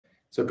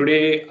So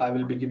today I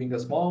will be giving a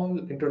small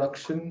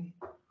introduction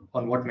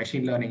on what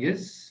machine learning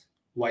is,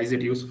 why is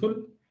it useful,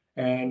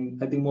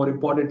 and I think more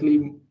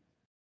importantly,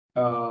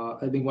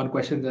 I think one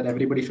question that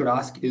everybody should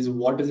ask is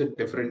what is it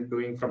different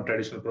doing from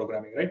traditional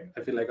programming, right?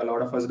 I feel like a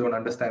lot of us don't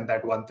understand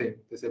that one thing.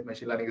 They say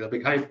machine learning is a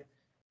big hype,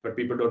 but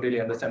people don't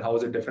really understand how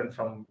is it different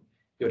from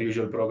your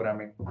usual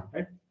programming,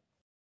 right?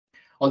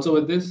 Also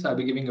with this, I'll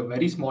be giving a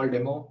very small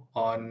demo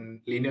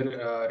on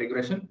linear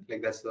regression.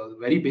 Like that's the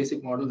very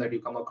basic model that you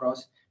come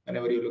across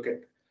whenever you look at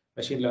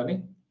machine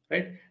learning,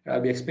 right? And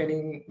I'll be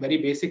explaining very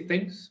basic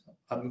things.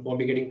 I won't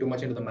be getting too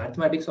much into the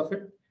mathematics of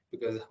it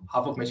because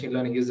half of machine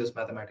learning is just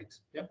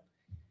mathematics. Yeah.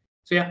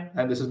 So yeah,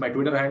 and this is my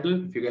Twitter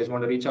handle. If you guys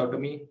want to reach out to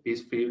me,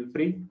 please feel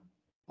free.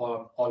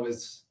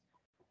 Always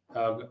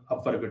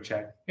up for a good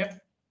chat. Yeah.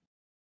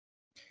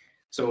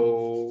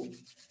 So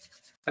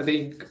I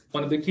think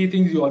one of the key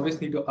things you always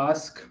need to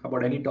ask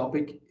about any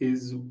topic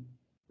is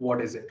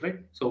what is it, right?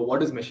 So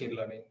what is machine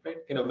learning, right?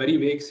 In a very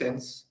vague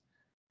sense,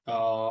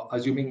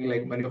 assuming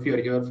like many of you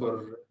are here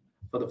for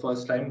the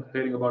first time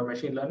hearing about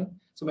machine learning.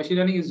 So machine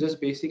learning is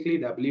just basically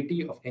the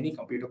ability of any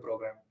computer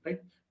program, right,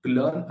 to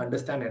learn,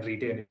 understand, and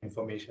retain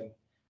information.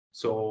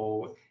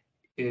 So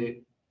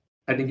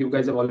I think you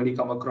guys have already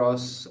come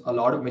across a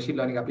lot of machine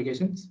learning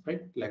applications,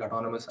 right? Like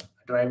autonomous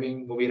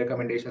driving, movie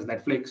recommendations,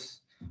 Netflix.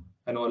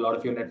 I know a lot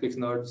of you Netflix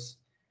nerds,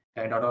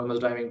 and autonomous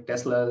driving,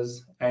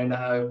 Teslas, and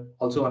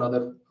also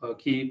another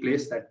key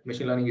place that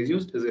machine learning is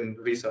used is in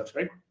research,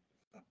 right?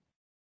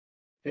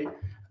 Okay.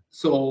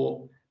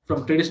 So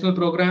from traditional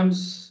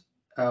programs,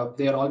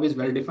 they are always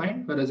well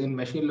defined, whereas in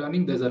machine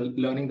learning, there's a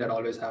learning that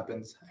always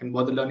happens. And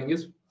what the learning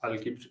is, I'll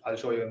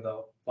show you in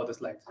the further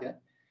slides. Yeah.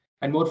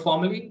 And more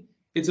formally,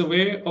 it's a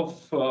way of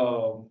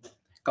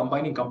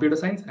combining computer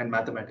science and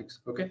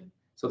mathematics. Okay.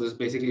 So this is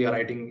basically you're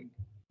writing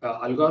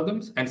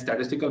algorithms and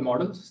statistical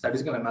models,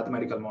 statistical and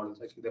mathematical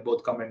models. Actually, they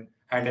both come in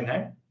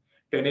hand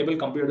to enable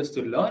computers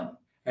to learn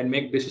and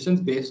make decisions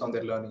based on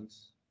their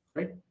learnings,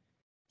 right?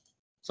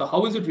 So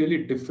how is it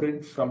really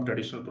different from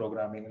traditional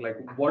programming?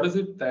 Like, what is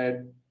it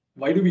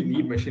why do we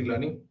need machine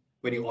learning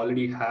when you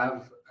already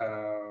have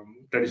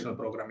traditional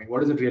programming?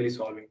 What is it really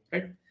solving,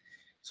 right?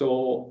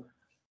 So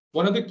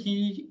one of the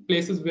key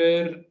places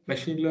where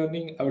machine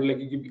learning, I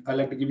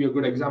like to give you a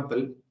good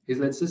example is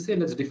let's just say,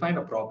 let's define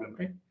a problem,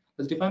 right?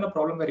 Let's define a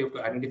problem where you have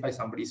to identify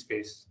somebody's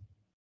face,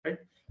 right?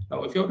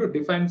 Now, if you have to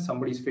define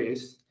somebody's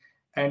face,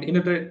 and in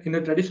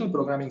a traditional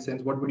programming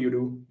sense, what would you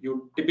do?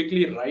 You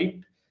typically write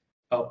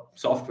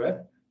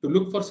software to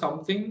look for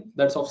something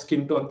that's of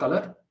skin tone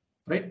color,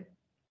 right?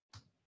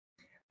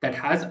 That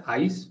has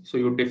eyes. So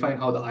you define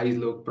how the eyes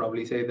look,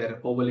 probably say they're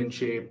oval in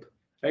shape,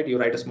 right? You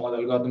write a small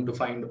algorithm to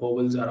find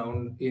ovals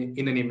around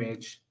in an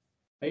image,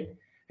 right?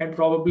 And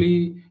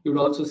probably you'd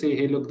also say,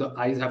 hey, look, the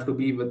eyes have to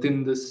be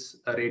within this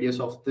radius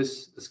of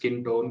this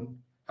skin tone,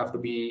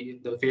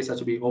 the face has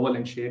to be oval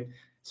in shape.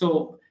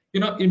 So,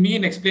 in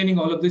explaining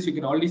all of this, you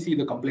can already see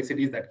the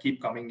complexities that keep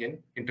coming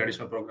in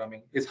traditional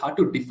programming. It's hard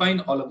to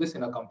define all of this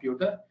in a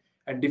computer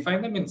and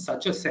define them in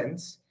such a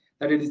sense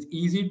that it is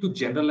easy to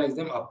generalize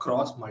them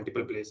across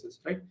multiple places,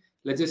 right?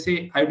 Let's just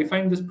say I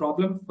defined this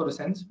problem for a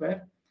sense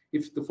where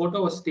if the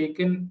photo was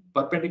taken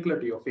perpendicular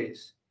to your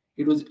face,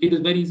 it is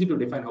very easy to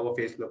define how a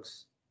face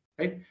looks,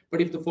 right? But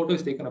if the photo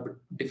is taken at a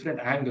different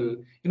angle,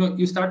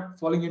 you start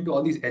falling into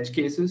all these edge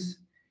cases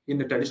in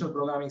the traditional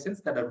programming sense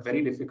that are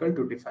very difficult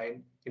to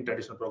define in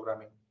traditional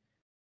programming,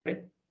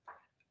 right?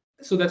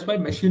 So that's why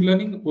machine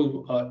learning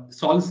will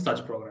solve such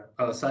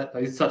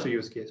such a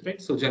use case,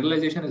 right? So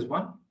generalization is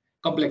one,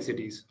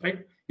 complexities,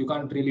 right? You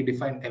can't really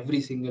define every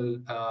single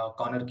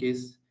corner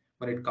case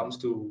when it comes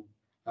to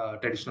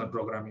traditional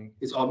programming.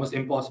 It's almost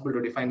impossible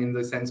to define in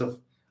the sense of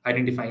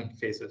identifying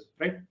faces,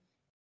 right?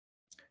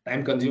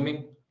 Time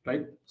consuming,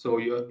 right? So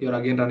you're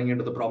again running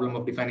into the problem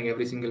of defining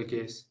every single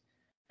case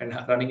and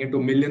running into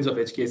millions of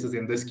edge cases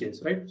in this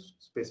case, right?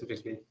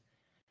 Specifically.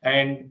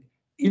 And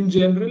in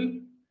general,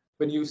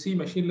 when you see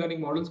machine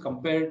learning models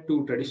compared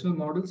to traditional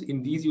models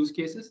in these use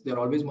cases, they're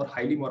always more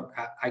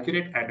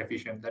accurate and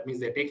efficient. That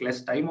means they take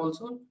less time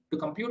also to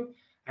compute,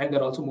 and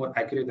they're also more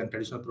accurate than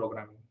traditional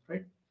programming,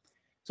 right?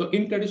 So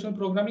in traditional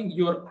programming,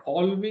 you're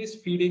always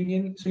feeding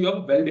in. So you have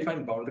a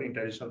well-defined boundary in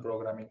traditional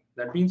programming.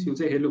 That means you'll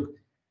say, hey, look,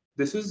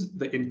 this is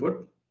the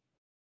input,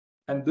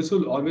 and this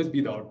will always be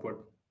the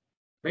output,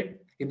 right?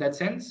 In that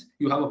sense,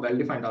 you have a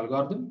well-defined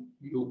algorithm.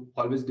 You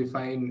always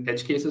define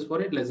edge cases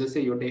for it. Let's just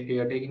say you're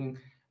taking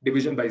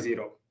division by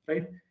 0,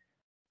 right?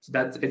 So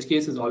that edge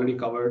case is already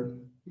covered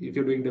if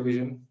you're doing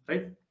division,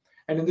 right?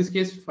 And in this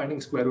case,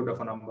 finding square root of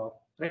a number,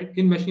 right?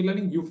 In machine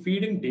learning, you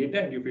feed in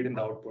data and you feed in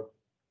the output.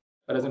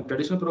 Whereas in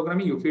traditional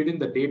programming, you feed in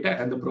the data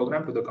and the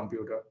program to the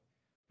computer,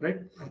 right?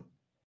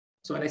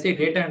 So when I say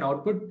data and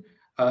output,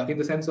 in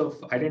the sense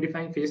of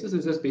identifying faces,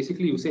 is just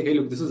basically you say, hey,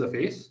 look, this is a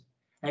face.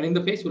 And in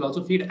the face, you'll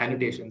also feed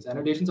annotations.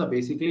 Annotations are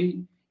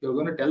basically, you're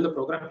going to tell the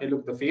program, hey,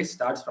 look, the face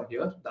starts from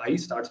here, the eye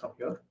starts from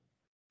here,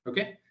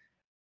 okay?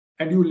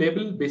 And you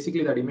label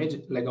basically that image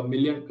like a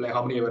million, like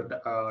how many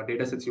ever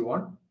data sets you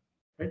want,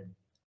 right?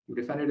 You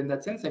define it in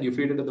that sense and you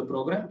feed it to the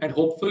program. And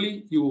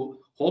hopefully you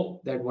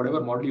hope that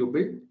whatever model you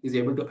build is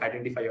able to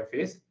identify your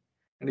face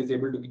and is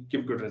able to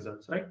give good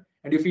results, right?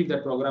 And you feed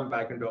that program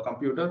back into a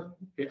computer.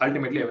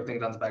 Ultimately, everything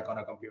runs back on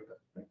a computer,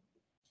 right?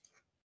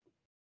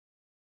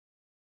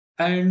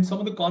 And some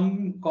of the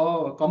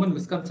common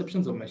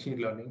misconceptions of machine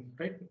learning,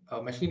 right?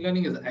 Machine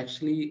learning is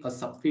actually a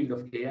subfield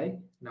of AI.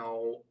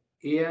 Now,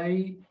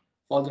 AI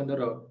falls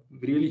under a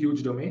really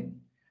huge domain.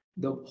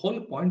 The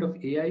whole point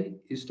of AI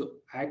is to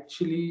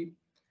actually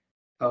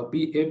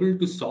be able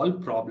to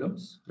solve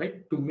problems,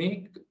 right? To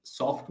make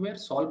software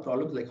solve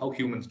problems like how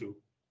humans do.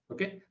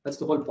 Okay, that's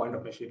the whole point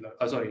of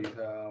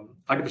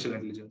artificial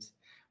intelligence.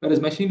 Whereas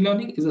machine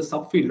learning is a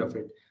subfield of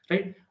it,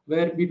 right?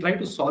 Where we try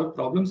to solve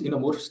problems in a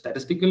more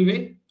statistical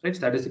way, right?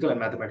 Statistical and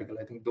mathematical.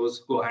 I think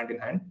those go hand in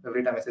hand.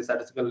 Every time I say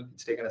statistical,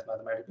 it's taken as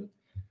mathematical,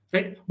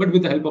 right? But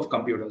with the help of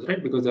computers,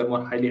 right? Because they're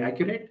more highly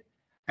accurate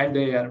and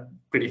they are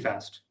pretty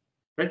fast,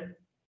 right?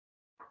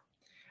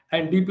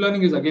 And deep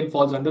learning is again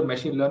falls under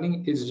machine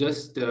learning. It's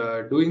just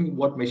doing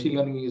what machine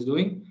learning is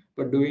doing,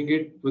 but doing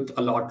it with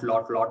a lot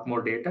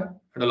more data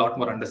and a lot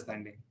more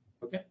understanding.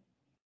 Okay.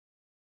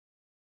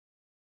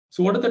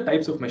 So what are the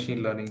types of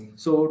machine learning?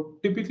 So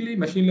typically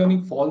machine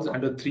learning falls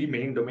under three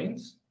main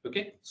domains.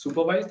 Okay,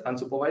 supervised,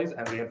 unsupervised,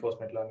 and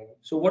reinforcement learning.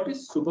 So what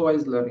is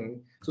supervised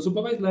learning? So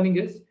supervised learning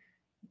is,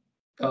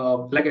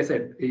 like I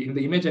said, in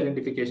the image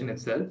identification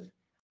itself,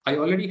 I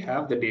already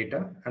have the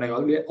data and I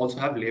already also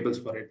have labels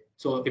for it.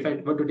 So if I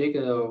were to take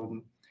a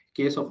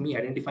case of me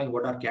identifying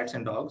what are cats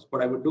and dogs,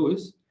 what I would do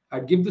is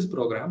I'd give this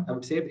program, I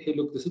would say, hey,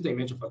 look, this is the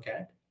image of a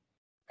cat.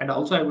 And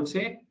also I would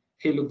say,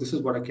 hey, look, this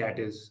is what a cat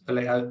is.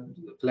 Like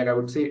I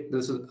would say,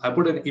 I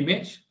put an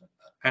image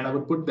and I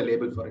would put the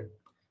label for it.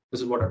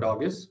 This is what a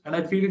dog is. And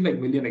I'd feed it like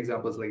million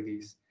examples like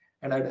these.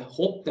 And I'd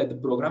hope that the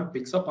program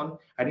picks up on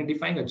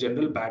identifying a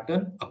general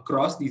pattern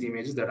across these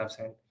images that I've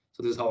sent.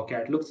 So this is how a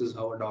cat looks, this is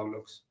how a dog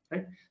looks,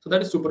 right? So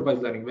that is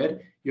supervised learning,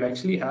 where you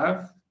actually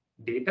have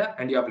data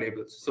and you have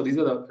labels. So these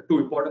are the two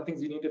important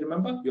things you need to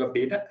remember. You have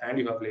data and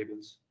you have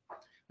labels.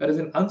 Whereas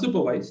in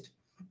unsupervised,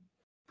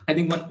 I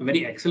think one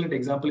very excellent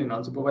example in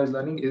unsupervised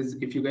learning is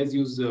if you guys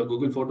use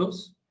Google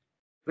Photos,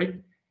 right?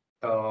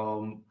 I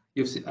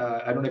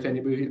don't know if any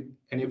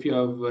of you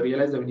have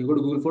realized that when you go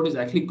to Google Photos, it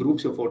actually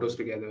groups your photos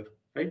together,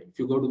 right? If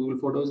you go to Google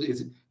Photos,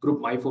 it's group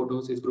my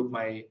photos, it's group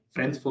my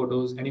friends'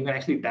 photos, and you can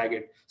actually tag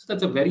it. So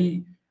that's a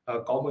very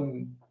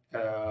common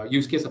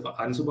use case of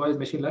unsupervised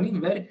machine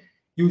learning, where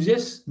you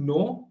just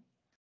know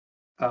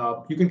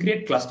you can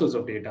create clusters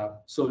of data.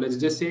 So let's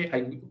just say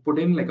I put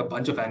in like a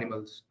bunch of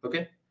animals,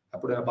 okay? I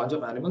put in a bunch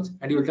of animals,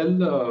 and you will tell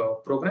the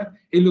program,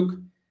 hey, look,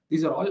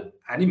 these are all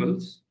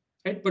animals,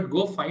 right? But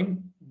go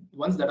find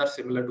ones that are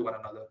similar to one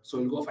another. So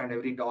you'll go find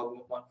every dog.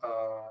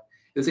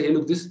 You'll say, hey,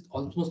 look, this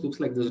almost looks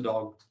like this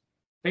dog,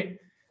 right?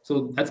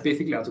 So that's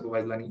basically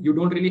unsupervised learning. You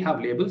don't really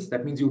have labels.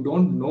 That means you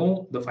don't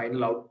know the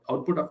final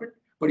output of it.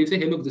 But you say,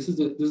 hey, look, this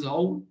is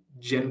how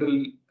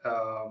general.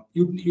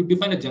 You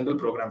define a general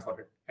program for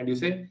it, and you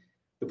say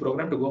the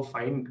program to go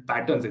find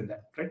patterns in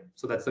that, right?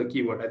 So that's the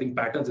keyword. I think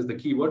patterns is the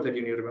keyword that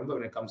you need to remember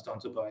when it comes to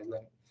unsupervised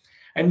learning.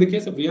 And in the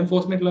case of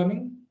reinforcement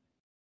learning,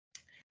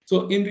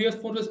 so in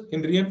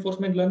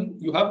reinforcement learning,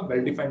 you have a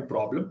well-defined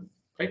problem,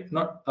 right? You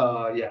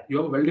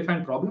have a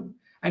well-defined problem,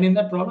 and in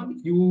that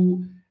problem,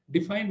 you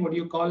define what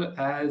you call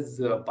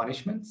as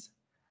punishments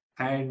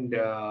and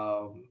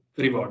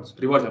rewards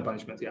and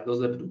punishments. Yeah,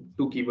 those are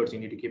two keywords you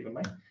need to keep in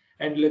mind.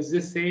 And let's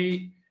just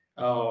say,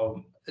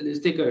 let's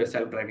take a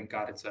self-driving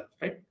car itself,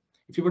 right?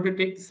 If you were to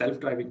take the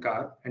self-driving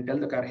car and tell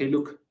the car, hey,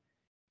 look,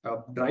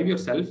 drive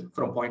yourself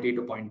from point A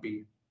to point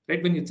B,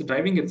 right? When it's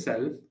driving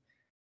itself,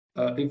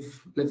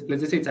 if let's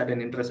just say it's at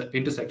an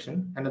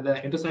intersection, and at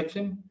the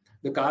intersection,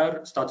 the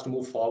car starts to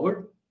move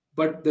forward,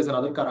 but there's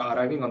another car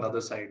arriving on the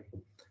other side.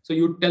 So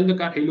you tell the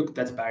car, hey, look,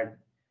 that's bad,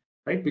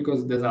 right?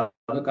 Because there's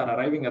another car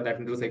arriving at that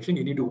intersection.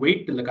 You need to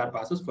wait till the car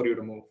passes for you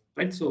to move,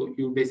 right? So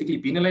you basically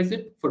penalize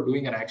it for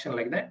doing an action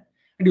like that,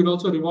 and you'd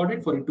also reward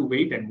it for it to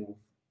wait and move,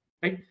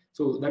 right?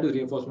 So that is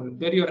reinforcement,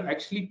 where you're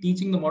actually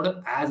teaching the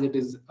model as it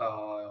is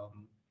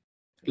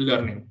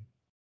learning.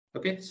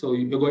 Okay, so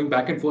you're going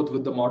back and forth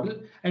with the model,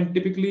 and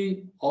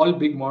typically all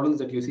big models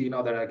that you see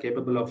now that are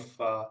capable of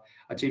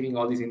achieving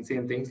all these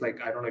insane things,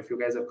 like I don't know if you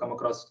guys have come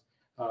across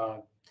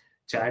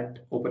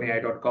chat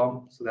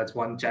openai.com. So that's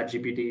one, chat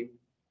GPT.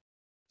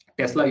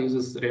 Tesla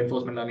uses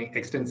reinforcement learning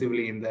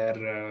extensively in their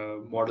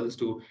models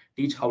to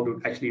teach how to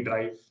actually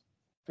drive,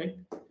 right?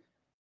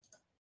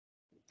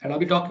 And I'll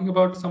be talking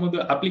about some of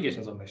the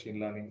applications of machine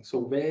learning. So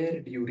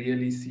where do you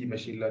really see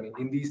machine learning?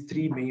 In these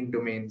three main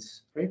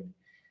domains, right?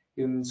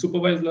 In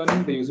supervised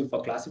learning, they use it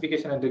for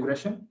classification and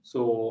regression.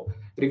 So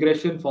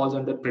regression falls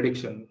under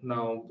prediction.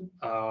 Now,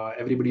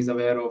 everybody's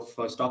aware of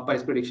stock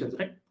price predictions,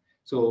 right?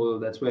 So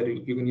that's where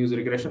you can use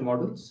regression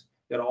models.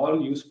 They're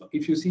all used.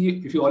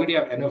 If you already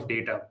have enough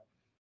data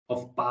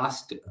of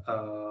past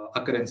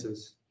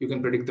occurrences, you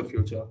can predict the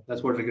future.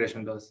 That's what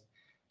regression does.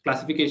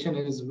 Classification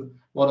is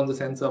more on the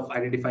sense of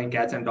identifying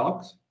cats and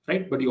dogs,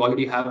 right? But you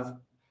already have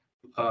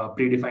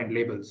predefined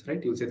labels,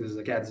 right? You'll say this is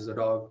a cat, this is a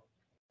dog,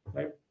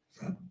 right?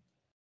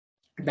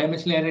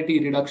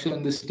 Dimensionality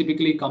reduction, this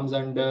typically comes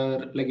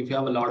under, like, if you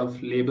have a lot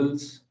of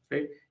labels,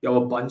 right? You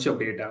have a bunch of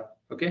data,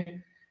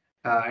 okay?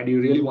 And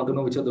you really want to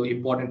know which are the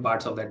important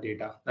parts of that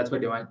data. That's where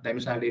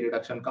dimensionality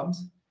reduction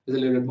comes. There's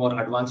a little bit more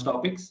advanced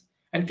topics.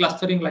 And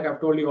clustering, like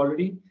I've told you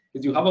already,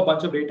 is you have a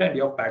bunch of data and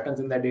you have patterns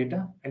in that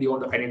data and you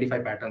want to identify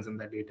patterns in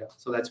that data.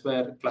 So that's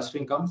where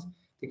clustering comes.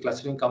 The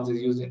clustering comes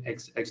is used in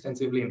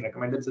extensively in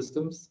recommended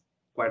systems,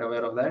 quite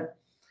aware of that.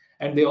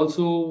 And they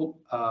also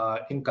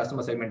in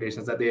customer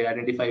segmentations, that they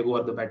identify who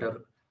are the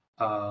better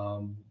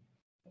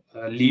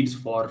leads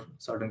for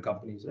certain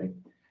companies, right?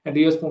 And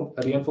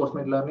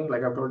reinforcement learning,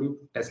 like I've told you,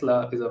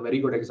 Tesla is a very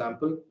good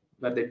example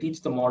where they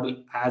teach the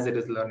model as it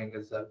is learning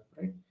itself,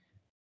 right?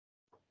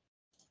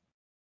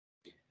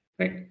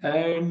 Right.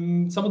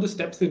 And some of the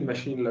steps in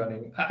machine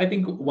learning, I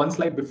think one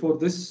slide before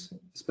this,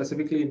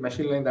 specifically in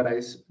machine learning, that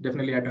I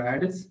definitely had to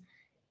add is,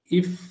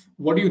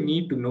 what do you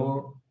need to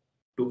know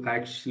to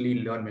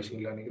actually learn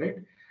machine learning, right?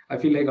 I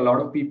feel like a lot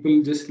of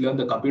people just learn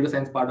the computer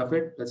science part of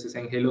it. That's just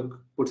saying, hey, look,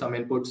 put some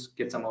inputs,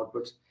 get some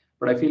outputs.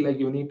 But I feel like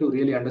you need to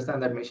really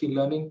understand that machine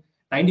learning,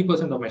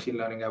 90% of machine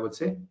learning, I would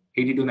say,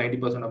 80 to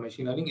 90% of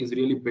machine learning is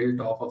really built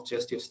off of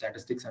just your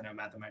statistics and your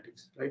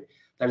mathematics, right?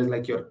 That is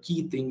like your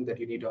key thing that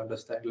you need to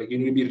understand. Like, you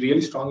need to be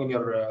really strong in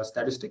your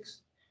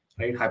statistics,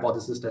 right?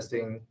 Hypothesis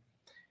testing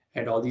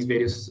and all these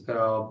various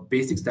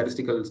basic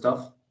statistical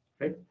stuff,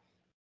 right?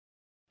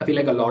 I feel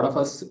like a lot of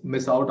us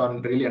miss out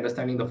on really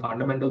understanding the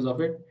fundamentals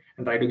of it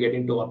and try to get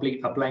into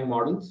applying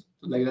models.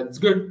 So, like, that's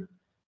good,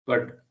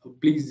 but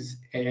please,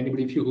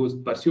 anybody of you who's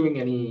pursuing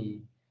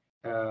any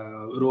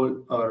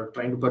role or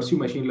trying to pursue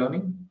machine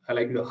learning, I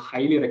like to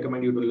highly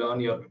recommend you to learn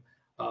your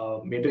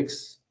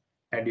matrix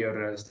and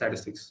your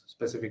statistics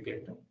specifically.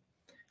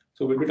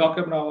 So we'll be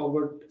talking now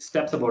about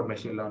steps about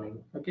machine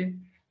learning. Okay.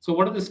 So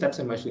what are the steps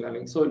in machine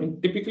learning? So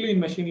typically in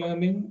machine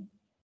learning,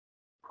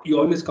 you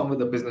always come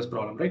with a business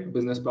problem, right?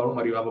 Business problem,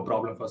 or you have a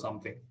problem for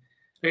something,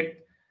 right?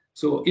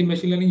 So in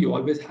machine learning, you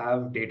always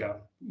have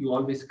data. You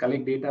always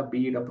collect data,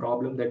 be it a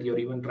problem that you're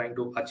even trying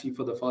to achieve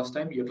for the first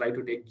time. You try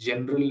to take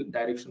general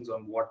directions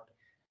on what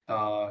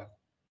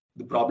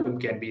the problem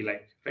can be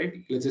like, right?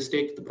 Let's just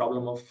take the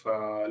problem of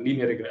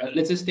linear regression.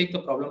 Let's just take the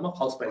problem of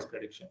house price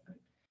prediction. Right?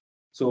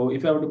 So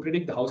if I were to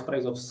predict the house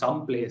price of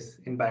some place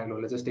in Bangalore,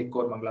 let's just take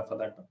Kormangala for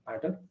that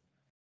matter.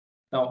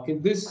 Now,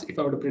 in this, if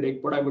I were to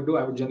predict, what I would do,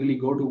 I would generally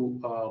go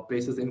to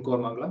places in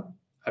Kormangala.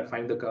 I'd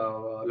find the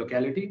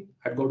locality.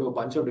 I'd go to a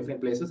bunch of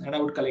different places and I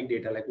would collect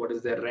data, like what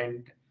is their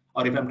rent,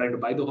 or if I'm trying to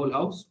buy the whole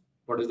house,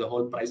 what is the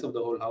whole price of the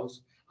whole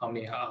house? How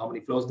many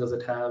floors does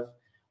it have?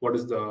 What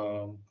is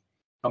the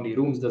how many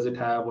rooms does it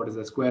have? What is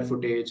the square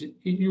footage?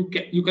 You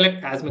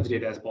collect as much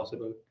data as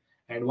possible.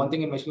 And one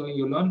thing in machine learning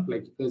you learn,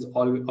 like, there's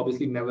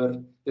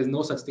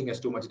no such thing as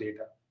too much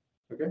data.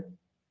 Okay,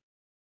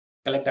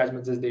 collect as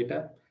much as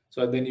data.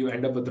 So then you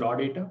end up with raw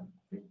data.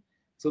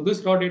 So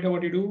this raw data,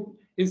 what you do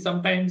is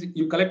sometimes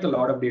you collect a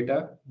lot of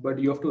data, but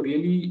you have to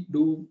really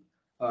do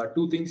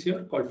two things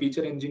here called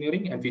feature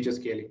engineering and feature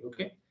scaling.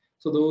 Okay,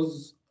 so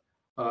those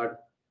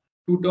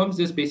two terms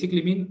just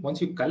basically mean once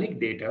you collect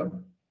data,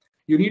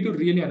 you need to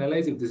really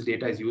analyze if this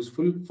data is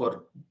useful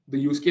for the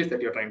use case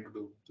that you're trying to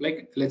do.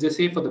 Like, let's just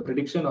say for the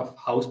prediction of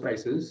house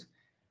prices,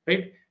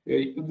 right?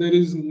 There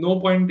is no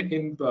point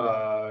in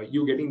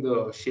you getting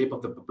the shape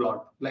of the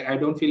plot. Like, I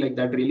don't feel like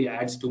that really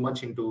adds too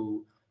much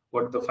into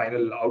what the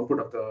final output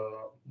of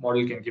the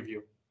model can give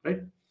you,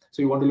 right?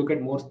 So you want to look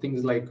at more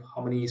things like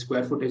how many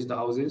square footage the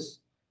house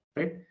is,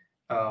 right?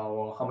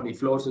 How many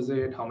floors is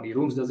it? How many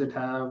rooms does it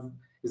have?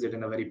 Is it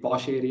in a very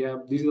posh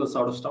area? These are the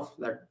sort of stuff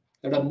that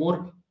are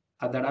more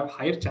that have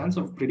higher chance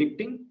of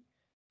predicting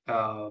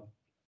uh,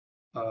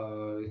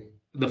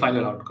 the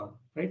final outcome,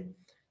 right?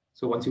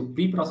 So once you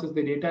pre-process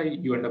the data,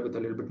 you end up with a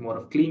little bit more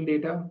of clean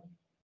data,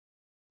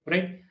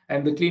 right?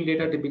 And the clean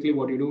data, typically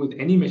what you do with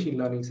any machine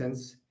learning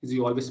sense is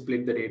you always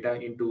split the data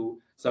into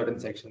certain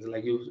sections.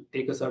 Like, you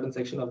take a certain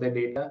section of that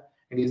data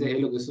and you say,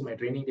 hey, look, this is my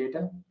training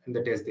data and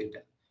the test data.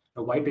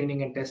 Now, why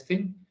training and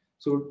testing?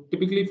 So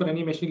typically for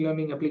any machine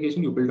learning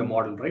application, you build a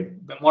model,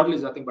 right? The model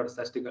is nothing but a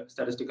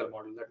statistical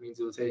model. That means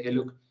you'll say, hey,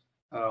 look,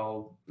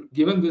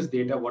 given this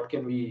data, what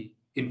can we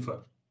infer,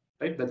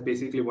 right? That's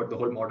basically what the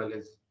whole model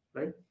is,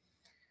 right?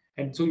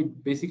 And so you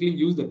basically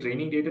use the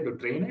training data to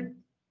train it.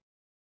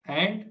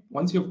 And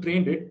once you've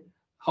trained it,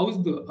 how is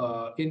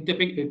the in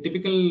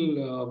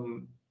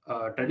typical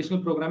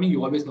traditional programming,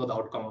 you always know the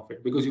outcome of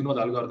it because you know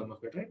the algorithm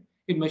of it, right?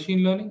 In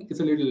machine learning, it's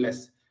a little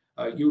less.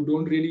 You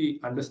don't really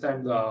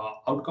understand the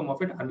outcome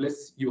of it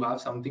unless you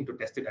have something to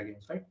test it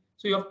against, right?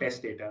 So you have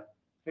test data,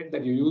 right,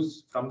 that you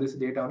use from this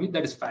data only,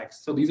 that is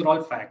facts. So these are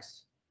all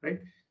facts, right?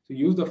 So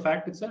use the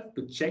fact itself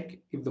to check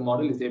if the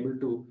model is able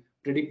to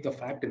predict the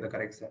fact in the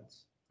correct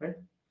sense, right?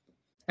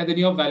 And then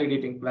you have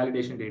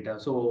validation data.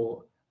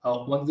 So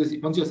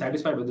once you're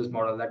satisfied with this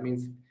model, that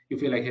means you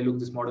feel like, hey, look,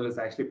 this model is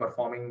actually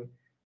performing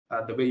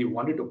the way you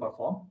want it to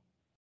perform.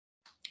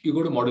 You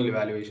go to model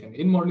evaluation.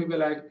 In model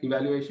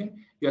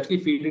evaluation, you actually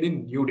feed it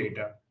in new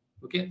data.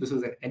 Okay, this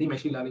is any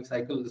machine learning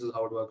cycle. This is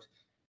how it works.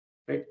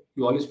 right?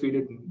 You always feed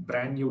it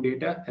brand new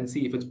data and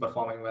see if it's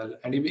performing well.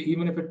 And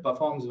even if it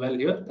performs well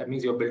here, that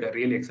means you've built a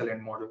really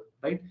excellent model,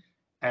 right?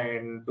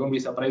 And don't be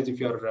surprised if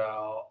your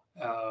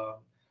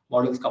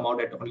models come out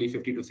at only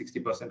 50 to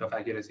 60% of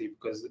accuracy,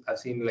 because I've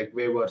seen like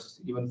way worse,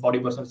 even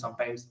 40%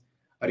 sometimes,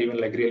 or even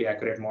like really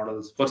accurate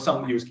models for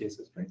some use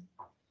cases, right?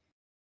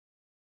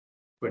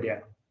 But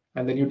yeah,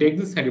 and then you take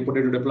this and you put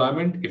it to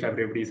deployment if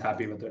everybody is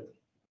happy with it.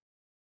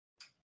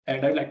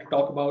 And I'd like to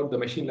talk about the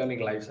machine learning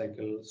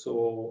lifecycle.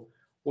 So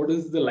what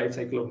is the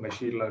lifecycle of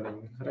machine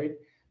learning, right?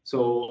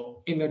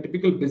 So in a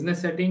typical business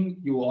setting,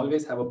 you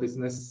always have a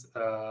business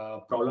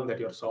problem that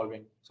you're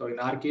solving. So in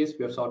our case,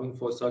 we are solving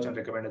for search and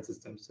recommended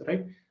systems,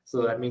 right?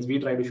 So that means we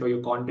try to show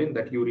you content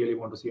that you really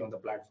want to see on the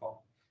platform.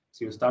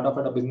 So you start off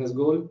at a business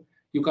goal,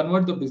 you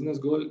convert the business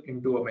goal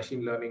into a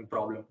machine learning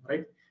problem,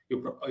 right?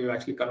 You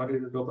actually convert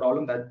it into a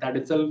problem that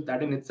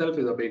in itself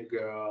is a big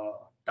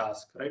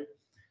task, right?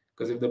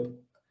 Because if the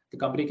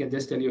company can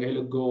just tell you, hey,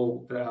 look,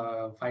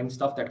 go find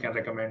stuff that can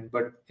recommend,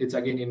 but it's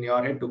again in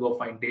your head to go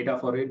find data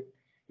for it.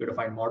 You have to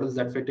find models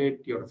that fit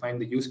it. You have to find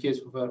the use case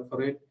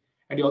for it.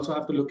 And you also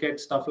have to look at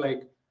stuff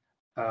like,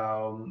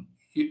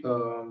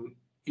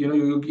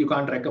 you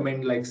can't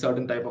recommend like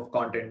certain type of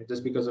content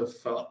just because of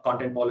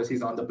content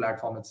policies on the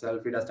platform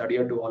itself. It has to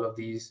adhere to all of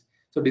these.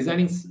 So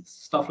designing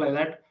stuff like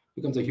that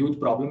becomes a huge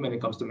problem when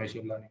it comes to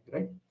machine learning,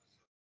 right?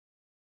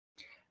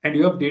 And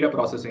you have data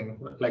processing.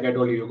 Like I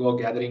told you, you go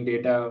gathering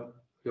data,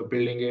 you're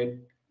building it,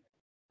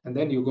 and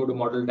then you go to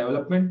model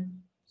development.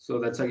 So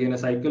that's again a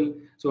cycle.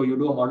 So you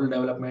do a model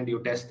development,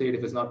 you test it.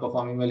 If it's not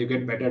performing well, you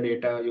get better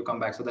data, you come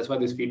back. So that's why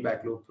this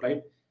feedback loop,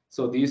 right?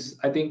 So these,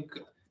 I think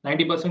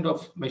 90%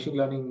 of machine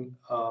learning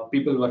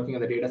people working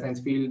in the data science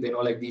field, they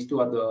know like these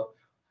two are the,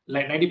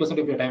 like 90%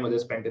 of your time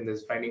is spent in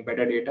this, finding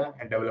better data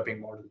and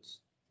developing models,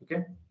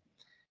 okay?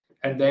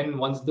 And then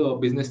once the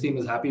business team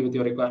is happy with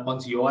your requirement,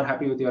 once you are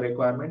happy with your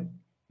requirement,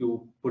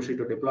 you push it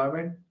to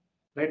deployment,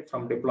 right?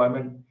 From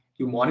deployment,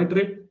 you monitor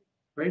it,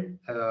 right?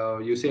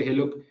 You say, hey,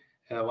 look,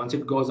 once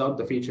it goes out,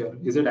 the feature,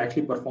 is it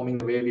actually performing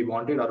the way we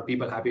wanted? Or are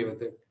people happy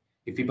with it?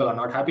 If people are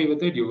not happy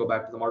with it, you go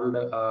back to the model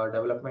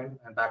development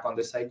and back on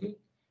this cycle.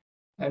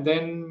 And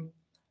then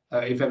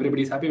if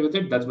everybody's happy with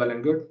it, that's well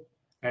and good.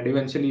 And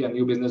eventually a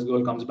new business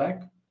goal comes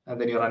back, and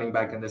then you're running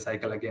back in the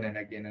cycle again and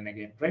again and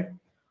again, right?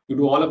 You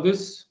do all of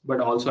this, but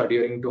also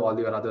adhering to all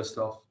your other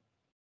stuff.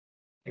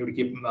 You have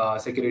to keep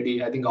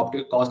security. I think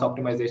cost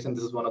optimization,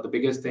 this is one of the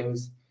biggest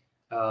things.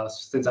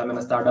 Since I'm in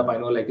a startup, I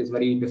know like it's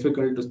very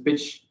difficult to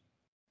pitch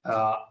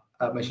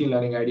machine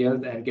learning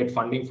ideas and get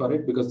funding for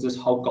it, because just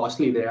how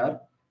costly they are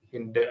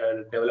in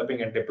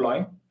developing and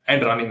deploying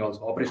and running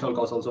also. Operational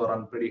costs also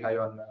run pretty high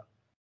on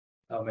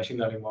machine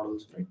learning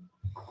models, right?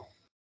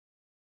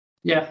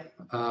 Yeah.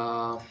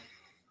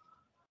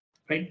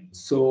 Right.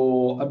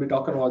 So I'll be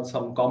talking about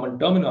some common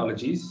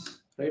terminologies,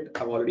 right?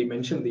 I've already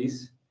mentioned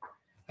these.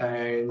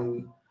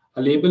 And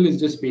a label is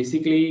just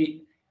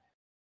basically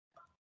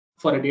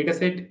for a data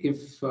set,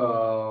 if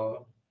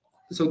so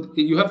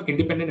you have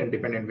independent and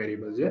dependent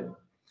variables, yeah?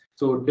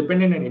 So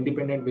dependent and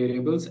independent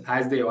variables,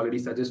 as they already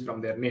suggest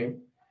from their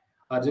name,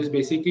 are just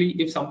basically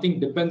if something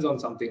depends on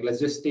something. Let's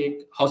just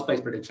take house price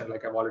prediction,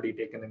 like I've already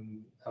taken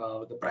in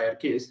the prior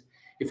case.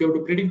 If you have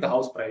to predict the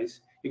house price,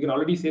 you can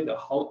already say the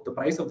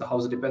price of the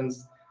house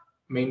depends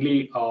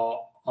mainly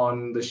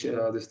on the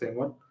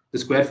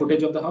square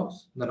footage of the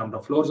house, the number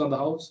of floors on the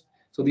house.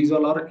 So these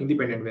all are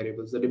independent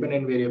variables. The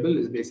dependent variable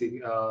is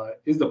basically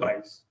is the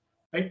price,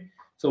 right?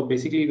 So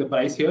basically the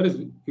price here is,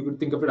 you could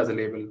think of it as a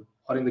label,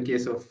 or in the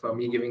case of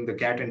me giving the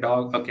cat and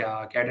dog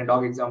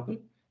example.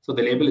 So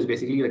the label is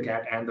basically the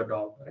cat and the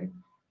dog, right?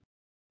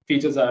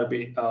 Features are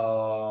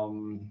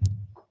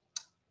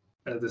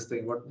this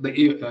thing. What the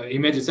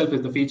image itself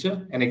is the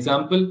feature. An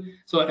example.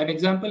 So an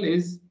example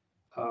is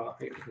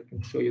I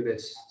can show you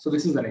this. So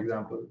this is an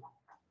example.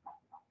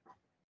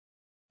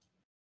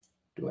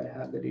 Do I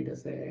have the data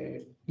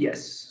set?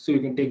 Yes. So you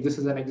can take this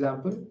as an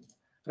example,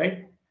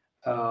 right?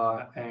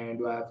 And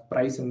do I have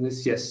price in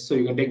this? Yes. So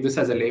you can take this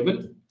as a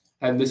label,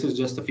 and this is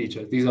just a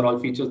feature. These are all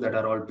features that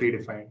are all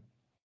predefined,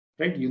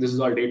 right? This is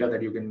all data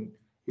that you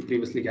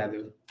previously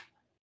gathered,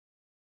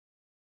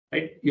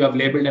 right? You have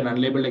labeled and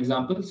unlabeled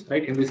examples,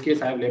 right? In this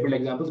case, I have labeled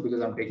examples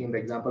because I'm taking the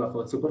example of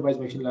a supervised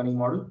machine learning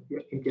model.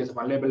 In case of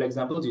unlabeled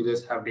examples, you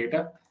just have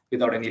data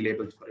without any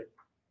labels for it,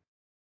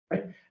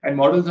 right? And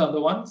models are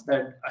the ones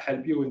that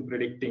help you in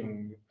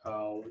predicting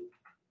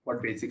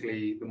what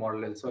basically the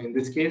model is. So in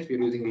this case, we're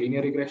using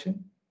linear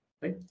regression,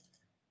 right,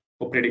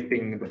 for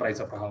predicting the price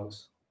of a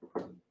house.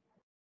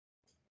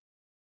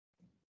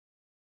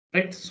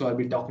 Right, so I'll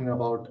be talking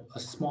about a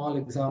small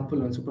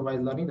example on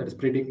supervised learning that is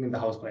predicting the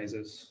house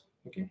prices.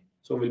 Okay,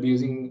 so we'll be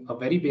using a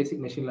very basic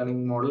machine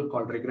learning model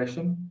called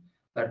regression.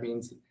 That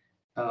means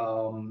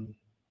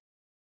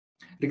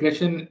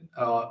regression,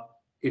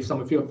 if some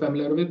of you are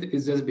familiar with,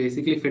 is just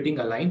basically fitting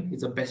a line.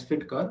 It's a best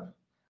fit curve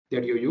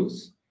that you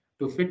use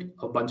to fit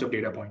a bunch of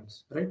data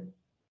points, right?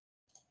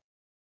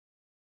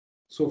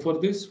 So for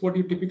this, what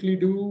you typically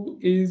do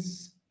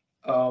is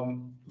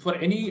for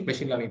any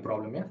machine learning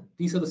problem, yeah,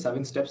 these are the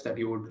 7 steps that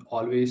you would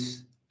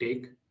always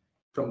take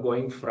from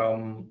going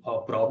from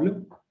a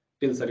problem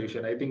till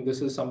solution. I think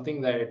this is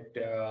something that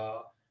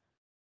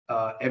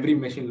every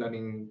machine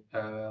learning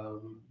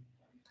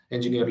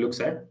engineer looks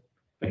at,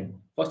 right?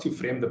 First, you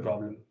frame the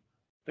problem,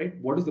 right?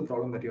 What is the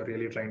problem that you're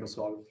really trying to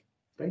solve,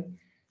 right?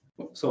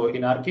 So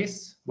in our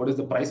case, what is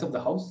the price of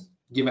the house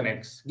given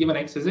X? Given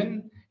X is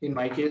in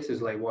my case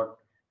is like what?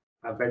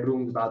 I have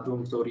bedrooms,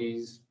 bathroom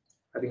stories.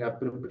 I think I'm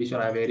pretty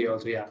sure I have area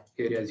also. Yeah,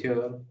 areas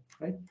here,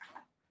 right?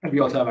 And we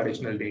also have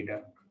additional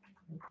data.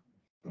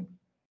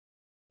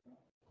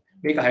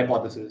 Make a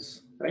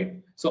hypothesis, right?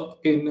 So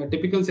in a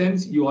typical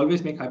sense, you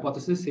always make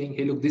hypothesis saying,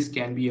 hey, look, this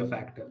can be a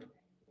factor,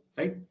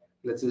 right?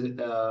 Let's say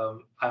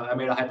I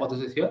made a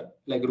hypothesis here,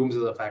 like rooms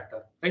is a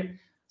factor, right?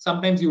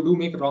 Sometimes you do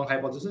make wrong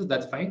hypothesis.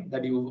 That's fine.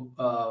 That you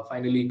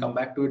finally come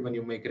back to it when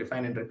you make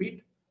refine and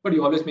repeat. But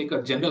you always make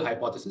a general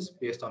hypothesis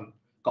based on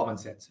common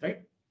sense,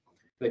 right?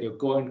 Then you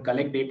go and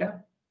collect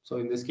data. So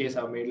in this case,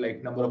 I've made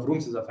like number of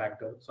rooms is a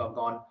factor. So I've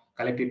gone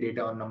collected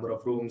data on number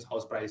of rooms,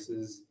 house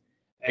prices,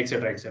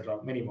 etc.,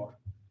 many more,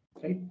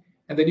 right?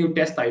 And then you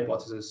test the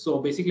hypothesis. So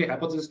basically,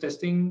 hypothesis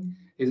testing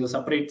is a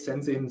separate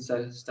sense in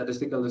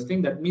statistical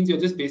listing. That means you're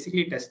just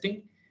basically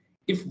testing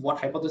if what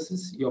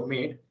hypothesis you've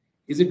made,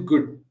 is it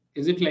good?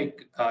 Is it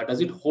like,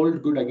 does it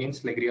hold good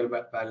against like real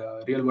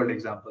world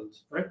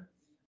examples, right?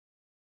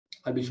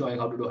 I'll be showing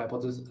how to do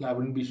hypothesis. I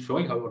wouldn't be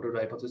showing how to do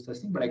hypothesis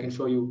testing, but I can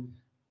show you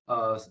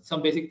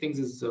some basic things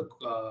is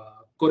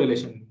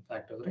correlation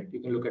factors, right? You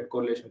can look at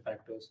correlation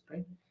factors,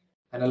 right?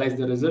 Analyze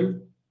the result,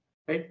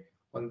 right?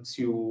 Once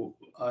you,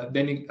 I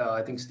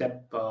think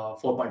step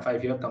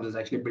 4.5 here comes is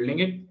actually building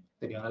it.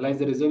 Then you analyze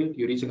the result,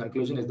 you reach a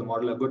conclusion. Is the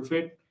model a good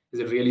fit? Is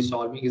it really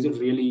solving? Is it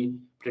really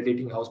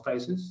predicting house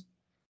prices?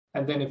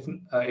 And then if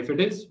it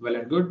is, well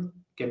and good.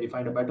 Can we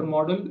find a better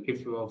model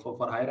if for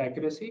higher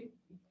accuracy?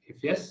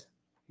 If yes,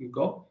 you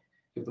go.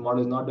 If the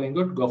model is not doing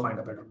good, go find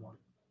a better model,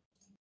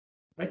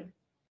 right?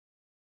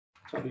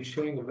 So I'll be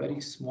showing a very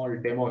small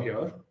demo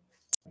here.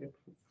 If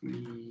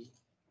the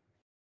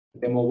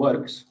demo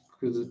works,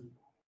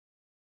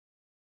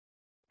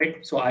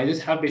 right? So I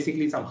just have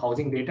basically some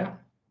housing data,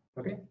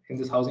 okay? In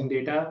this housing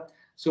data,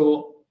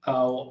 so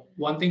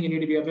one thing you need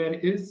to be aware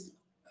is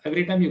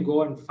every time you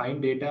go and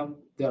find data,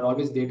 there are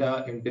always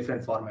data in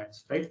different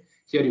formats, right?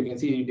 Here you can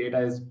see data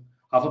is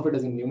half of it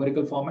is in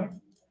numerical format,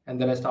 and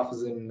the rest half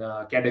is in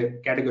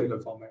categorical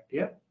format.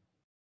 Yeah.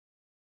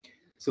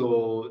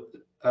 So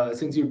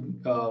since you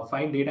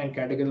find data in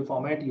categorical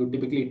format, you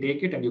typically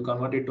take it and you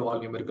convert it to all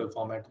numerical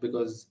formats,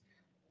 because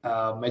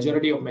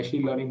majority of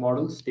machine learning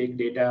models take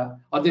data,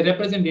 or they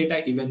represent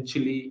data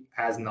eventually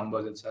as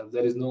numbers itself.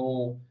 There is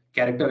no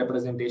character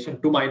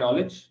representation, to my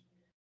knowledge,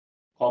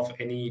 of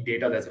any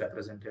data that's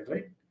represented,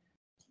 right?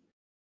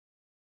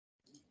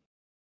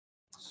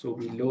 So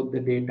we load the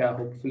data,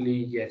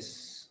 hopefully,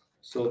 yes.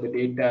 So the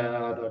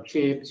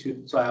data.shapes,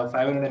 so I have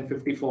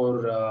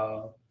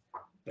 554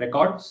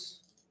 records,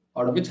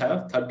 out of which I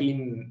have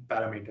 13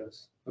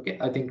 parameters. Okay,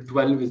 I think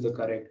 12 is the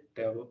correct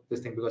this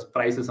thing, because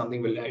price is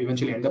something we'll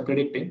eventually end up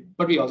predicting,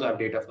 but we also have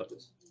data for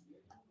this.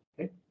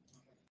 Okay,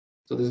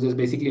 so this is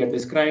basically a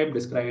describe.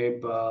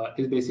 Describe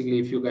is basically,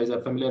 if you guys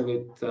are familiar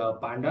with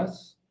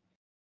pandas,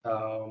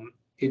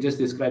 it just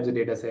describes the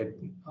data set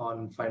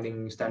on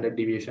finding standard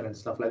deviation and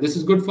stuff like this.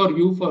 Is good for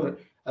you for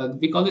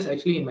we call this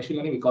actually in machine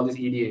learning, we call this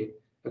EDA.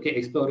 Okay,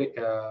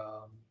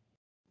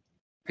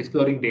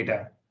 exploring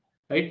data,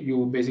 right?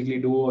 You basically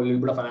do a little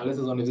bit of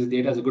analysis on if this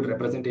data is a good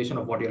representation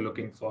of what you're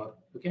looking for.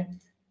 Okay,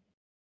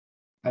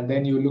 and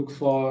then you look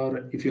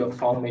for if you have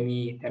found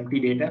any empty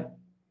data,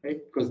 right?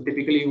 Because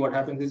typically what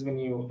happens is when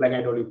you, like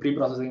I told you,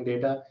 pre-processing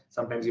data,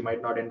 sometimes you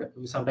might not end up,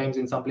 sometimes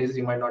in some places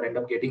you might not end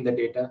up getting the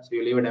data, so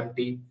you leave it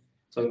empty.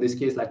 So in this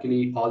case,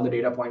 luckily all the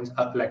data points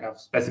are, like I've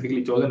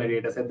specifically chosen a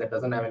data set that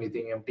doesn't have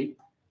anything empty,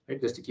 right?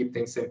 Just to keep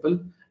things simple.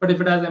 But if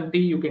it has empty,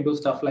 you can do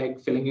stuff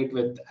like filling it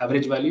with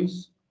average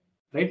values,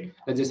 right?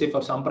 Let's just say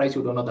for some price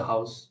you don't know the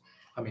house.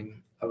 I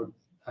mean, I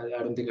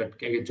don't think I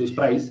can choose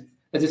price.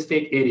 Let's just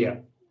take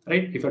area,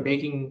 right? If you're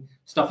taking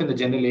stuff in the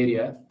general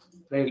area,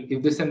 right?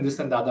 If this and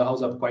the other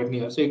house are quite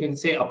near, so you can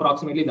say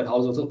approximately that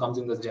house also comes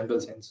in this general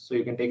sense. So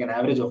you can take an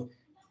average of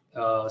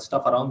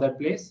stuff around that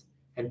place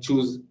and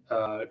choose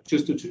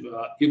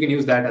you can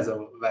use that as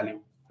a value,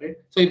 right?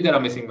 So if there are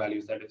missing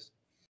values, that is,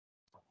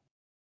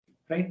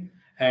 right?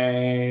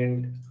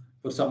 And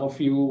for some of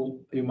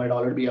you, you might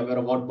already be aware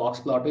of what box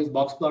plot is.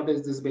 Box plot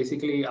is this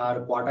basically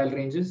our quartile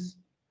ranges,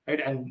 right?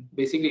 And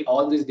basically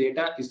all this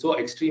data is so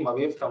extreme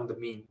away from the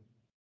mean.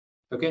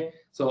 Okay,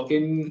 so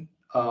in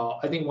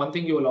I think one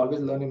thing you will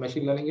always learn in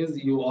machine learning is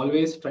you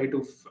always try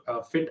to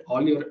fit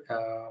all your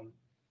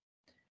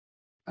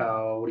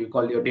what do you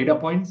call your data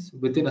points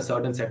within a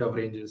certain set of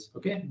ranges.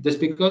 Okay, just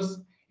because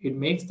it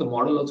makes the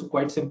model also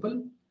quite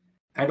simple,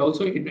 and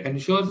also it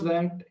ensures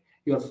that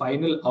your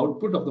final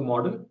output of the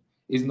model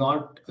is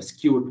not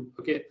skewed.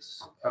 Okay,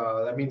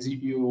 that means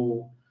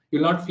you'll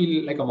not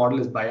feel like a model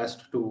is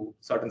biased to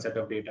certain set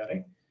of data,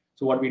 right?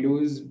 So what we do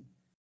is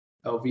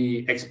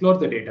we explore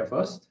the data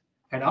first,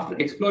 And after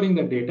exploring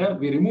the data,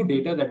 we remove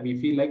data that we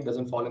feel like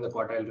doesn't fall in the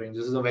quartile range.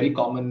 This is a very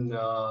common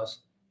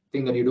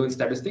thing that you do in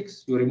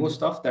statistics. You remove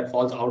stuff that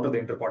falls out of the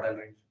interquartile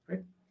range,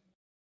 right?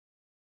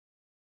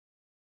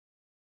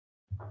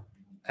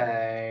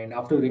 And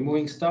after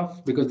removing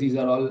stuff, because these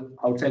are all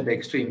outside the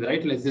extremes,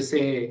 right? Let's just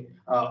say,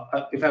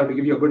 if I were to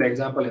give you a good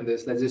example in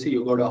this, let's just say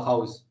you go to a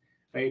house,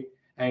 right?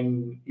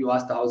 And you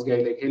ask the house guy,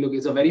 like, hey, look,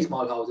 it's a very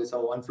small house, it's a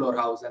 1-floor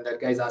house, and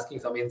that guy's asking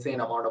some insane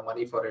amount of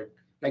money for it.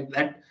 Like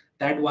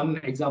that one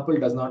example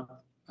does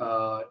not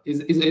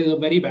is a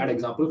very bad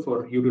example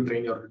for you to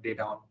train your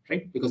data on,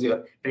 right? Because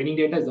your training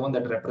data is the one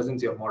that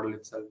represents your model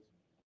itself.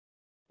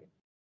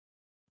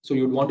 So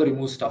you'd want to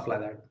remove stuff like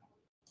that.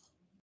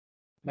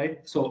 Right,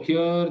 so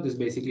here this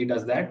basically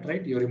does that,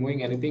 right? You're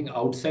removing anything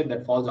outside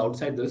that falls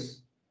outside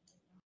this.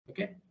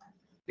 Okay,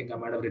 I think I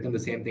might have written the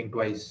same thing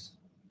twice.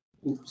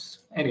 Oops.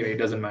 Anyway, it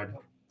doesn't matter.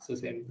 It's the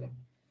same thing.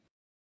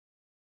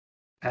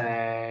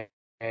 And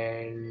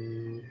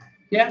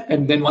yeah,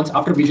 and then once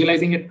after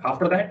visualizing it,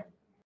 after that,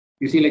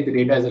 you see like the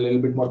data is a little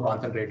bit more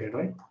concentrated,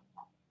 right?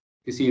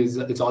 You see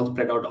it's all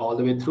spread out all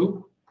the way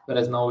through,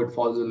 whereas now it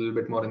falls a little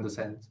bit more in the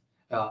sense.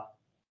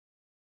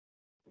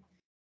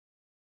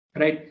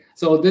 Right,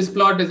 so this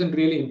plot isn't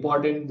really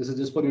important. This is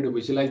just for you to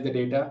visualize the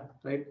data,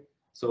 right?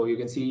 So you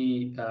can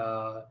see,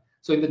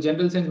 so in the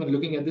general sense, when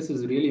looking at this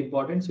is really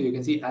important. So you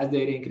can see as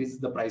the area increases,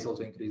 the price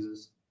also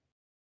increases,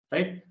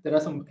 right? There are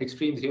some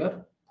extremes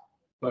here,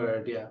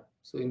 but yeah.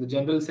 So in the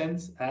general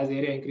sense, as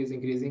area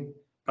increasing,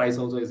 price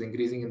also is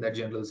increasing in that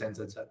general sense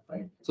itself,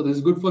 right? So this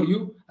is good for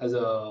you as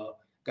a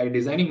guy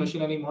designing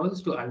machine learning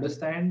models to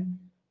understand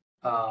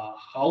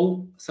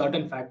how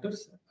certain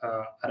factors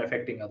are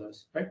affecting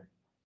others, right?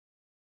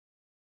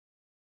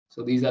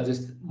 So these are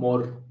just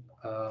more,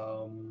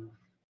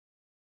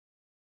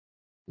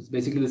 it's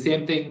basically the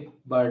same thing,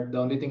 but the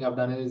only thing I've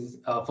done is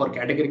for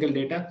categorical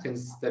data,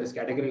 since there is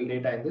categorical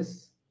data in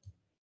this,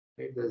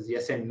 right? There's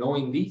yes and no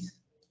in these.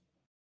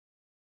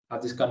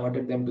 I've just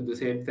converted them to the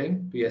same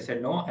thing, to yes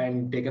and no,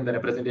 and taken the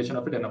representation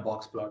of it in a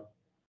box plot.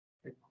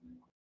 Right?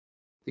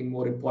 I think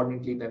more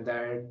importantly than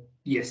that,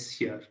 yes,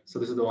 here. So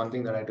this is the one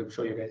thing that I had to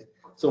show you guys.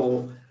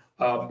 So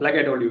like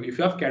I told you, if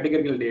you have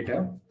categorical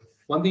data,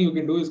 one thing you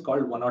can do is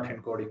called one-hot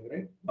encoding,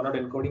 right? One-hot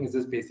encoding is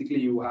just basically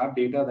you have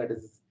data that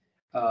is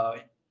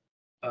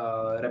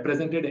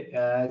represented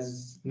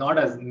as not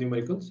as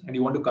numericals, and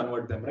you want to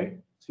convert them, right?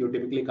 So you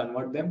typically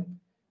convert them.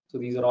 So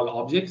these are all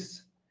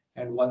objects,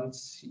 and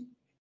once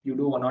you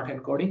do one-hot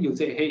encoding, you'll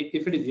say, hey,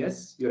 if it is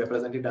yes, you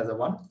represent it as a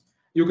 1.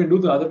 You can do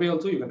the other way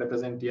also. You can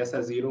represent yes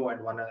as 0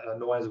 and one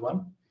no as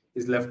 1.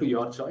 Is left to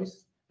your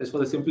choice. Just for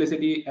the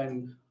simplicity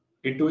and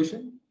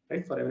intuition,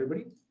 right, for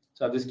everybody.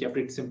 So I've just kept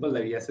it simple,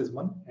 like yes is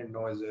 1 and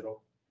no is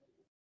 0.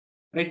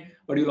 Right,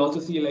 but you'll also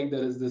see like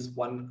there is this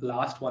one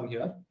last one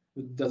here,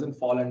 which doesn't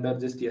fall under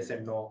just yes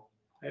and no,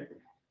 right?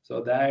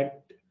 So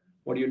that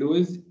what you do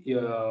is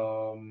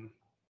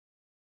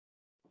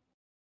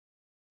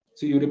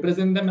so you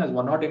represent them as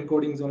one-hot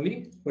encodings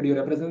only, but you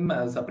represent them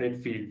as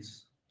separate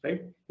fields,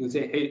 right? You'll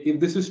say, hey,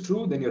 if this is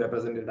true, then you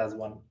represent it as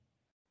 1,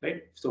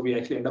 right? So we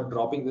actually end up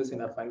dropping this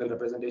in our final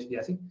representation.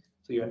 Yeah, see?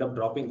 So you end up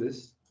dropping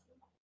this,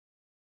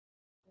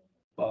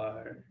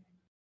 but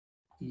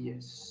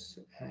yes,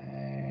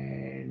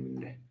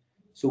 and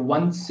so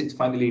once it's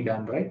finally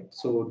done, right?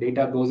 So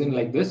data goes in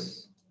like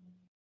this.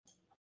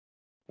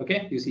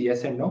 Okay, you see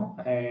yes and no,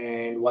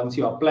 and once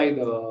you apply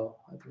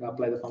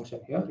the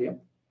function here, yeah.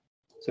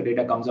 So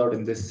data comes out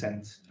in this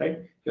sense,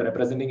 right? You're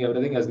representing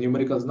everything as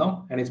numericals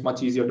now, and it's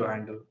much easier to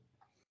handle,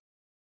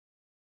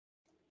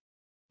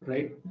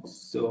 right?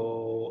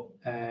 So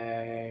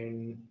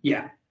and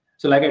yeah,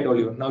 so like I told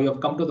you, now you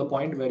have come to the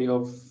point where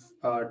you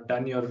have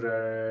done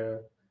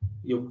your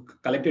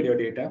you've collected your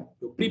data,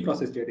 you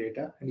pre-processed your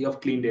data, and you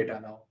have clean data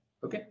now.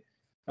 Okay,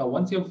 now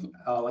once you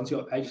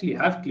actually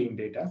have clean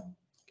data,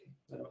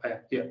 okay,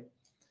 here,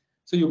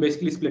 so you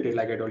basically split it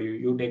like I told you.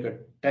 You take a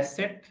test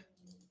set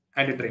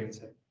and a train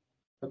set.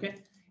 Okay,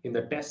 in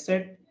the test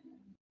set,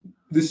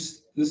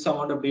 this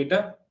amount of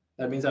data,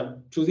 that means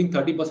I'm choosing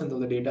 30% of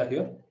the data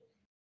here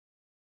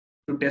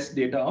to test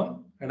data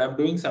on, and I'm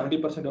doing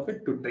 70% of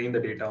it to train the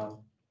data on,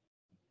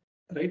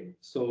 right?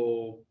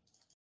 So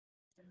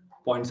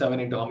 0.7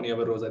 into how many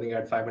ever rows? I think I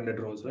had 500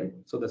 rows, right?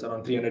 So that's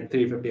around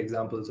 350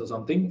 examples or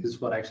something is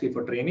for actually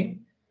for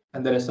training,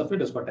 and the rest of it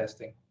is for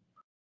testing,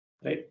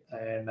 right?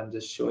 And I'm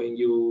just showing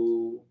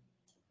you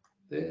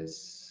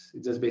this.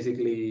 It just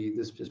basically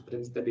this just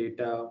prints the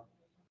data.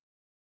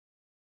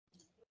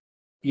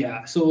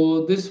 Yeah,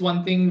 so this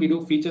one thing we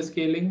do feature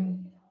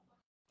scaling.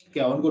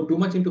 Okay, I won't go too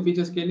much into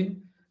feature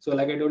scaling. So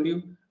like I told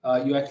you,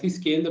 you actually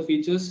scale the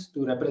features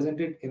to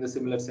represent it in the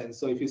similar sense.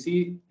 So if you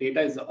see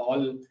data is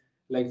all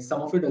like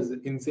some of it is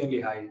insanely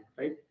high,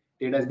 right?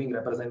 Data is being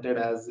represented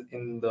as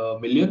in the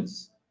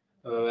millions,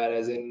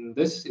 whereas in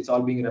this, it's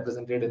all being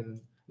represented in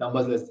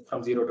numbers less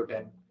from 0 to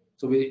 10.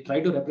 So we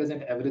try to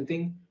represent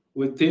everything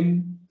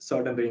within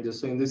certain ranges.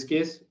 So in this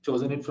case,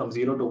 chosen it from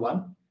 0 to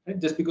 1, right?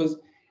 Just because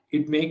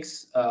it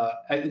makes, I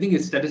think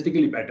it's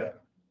statistically better.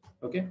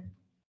 Okay.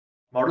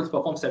 models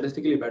perform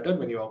statistically better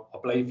when you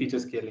apply feature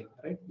scaling,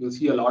 right? You'll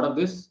see a lot of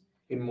this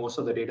in most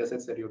of the data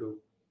sets that you do,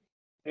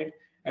 right?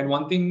 And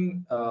one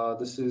thing,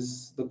 this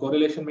is the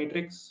correlation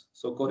matrix.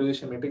 So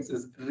correlation matrix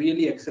is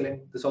really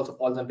excellent. This also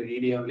falls under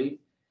ED only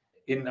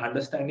in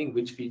understanding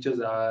which features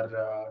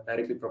are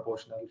directly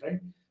proportional, right?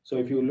 So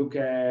if you look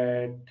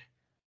at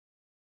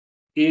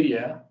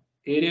area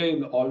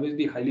will always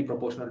be highly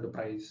proportional to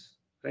price,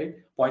 right?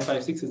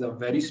 0.56 is a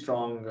very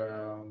strong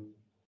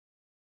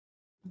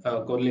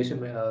correlation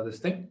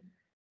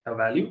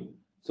value.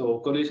 So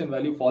correlation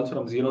value falls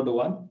from 0 to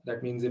 1.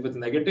 That means if it's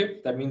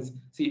negative, that means,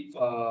 see,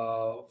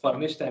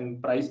 furnished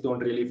and price don't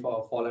really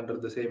fall under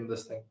the same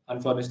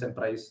unfurnished and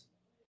price,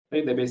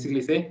 right? They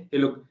basically say, hey,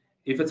 look,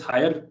 if it's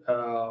higher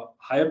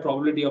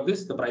probability of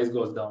this, the price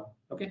goes down.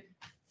 Okay,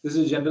 this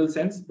is general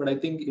sense, but I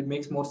think it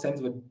makes more sense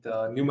with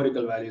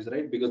numerical values,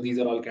 right? Because these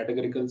are all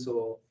categorical,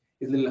 so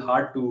it's a little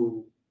hard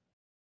to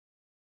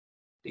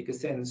take a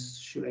sense.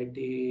 Should I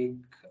take?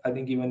 I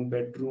think even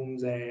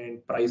bedrooms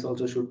and price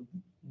also should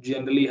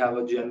generally have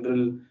a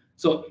general.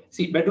 So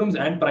see, bedrooms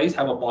and price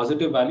have a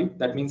positive value.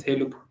 That means, hey,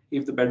 look,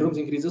 if the bedrooms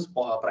increases,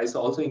 price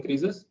also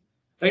increases,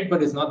 right?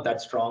 But it's not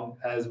that strong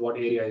as what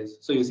area is.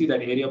 So you see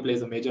that area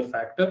plays a major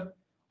factor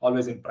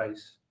always in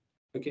price.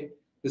 Okay,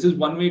 this is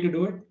one way to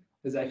do it.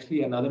 There's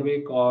actually another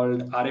way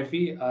called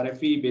RFE.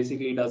 RFE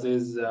basically does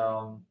is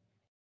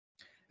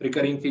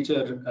recurring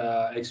feature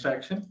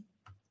extraction.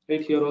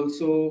 Right here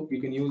also,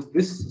 you can use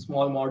this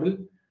small model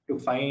to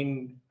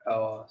find.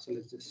 So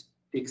let's just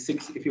take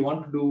 6. If you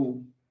want to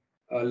do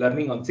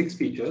learning on 6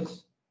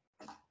 features,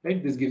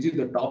 right? This gives you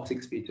the top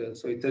 6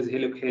 features. So it says, hey,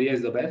 look, area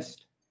is the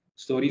best.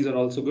 Stories are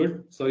also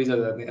good. Stories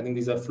are, I think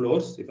these are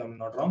floors, if I'm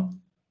not wrong.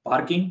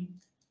 Parking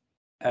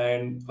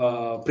and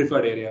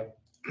preferred area.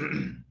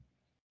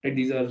 Right?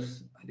 These are,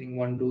 I think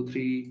 1, 2,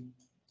 3.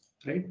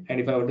 Right? And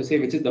if I were to say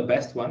which is the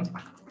best one,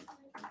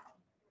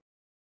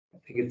 I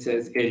think it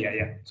says area,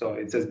 yeah. So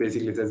it says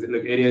basically, it says,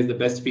 look, area is the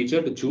best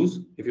feature to choose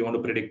if you want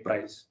to predict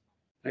price,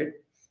 right?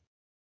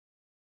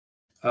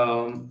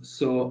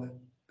 So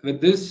with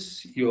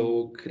this,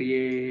 you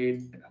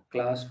create a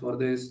class for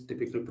this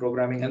typical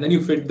programming, and then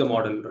you fit the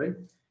model, right?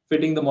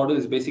 Fitting the model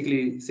is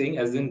basically saying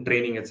as in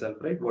training itself,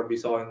 right? What we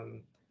saw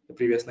in the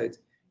previous slides.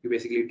 You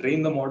basically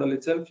train the model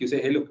itself. You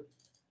say, hey, look,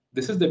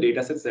 this is the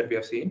data sets that we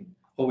have seen.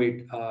 Oh,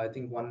 wait, I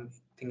think one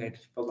thing I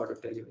forgot to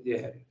tell you.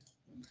 Yeah.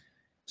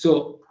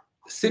 So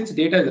since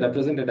data is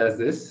represented as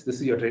this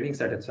is your training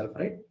set itself,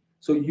 right?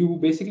 So you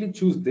basically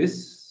choose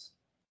this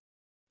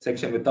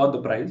section without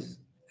the price,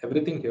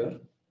 everything here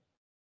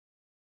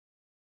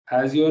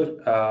as your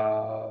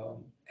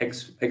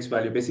x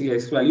value. Basically,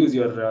 x value is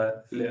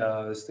your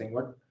this thing.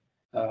 What?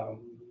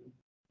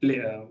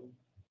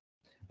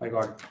 My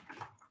God,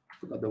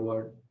 forgot the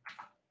word.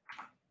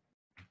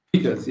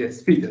 Features,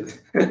 yes, features.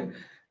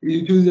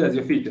 You choose it as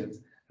your features,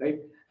 right?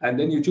 And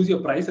then you choose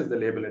your price as the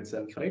label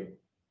itself, right?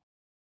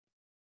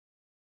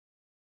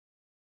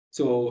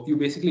 So you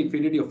basically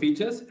created your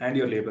features and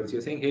your labels.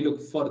 You're saying, hey,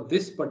 look, for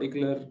this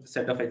particular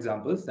set of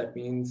examples, that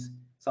means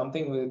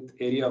something with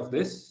area of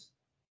this,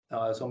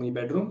 so many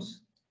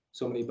bedrooms,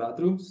 so many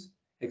bathrooms,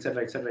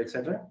 etc., etc.,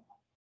 etc.,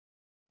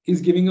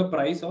 is giving a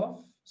price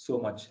of so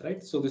much,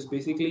 right? So this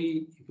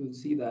basically, if you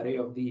see the array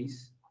of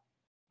these,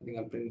 I think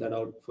I'll print that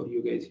out for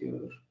you guys here.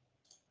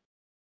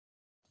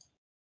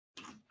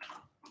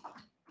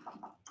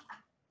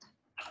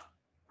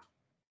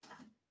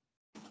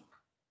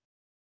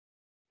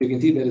 You can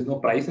see there is no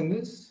price in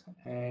this,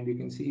 and you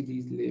can see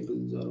these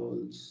labels are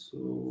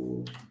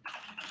also,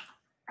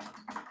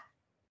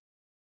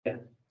 yeah.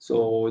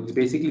 So it's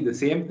basically the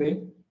same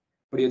thing,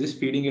 but you're just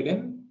feeding it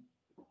in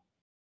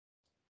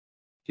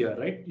here,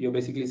 right? You're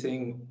basically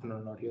saying, no,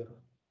 not here,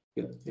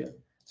 here, yeah.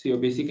 So you're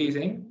basically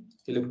saying,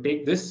 hey, look,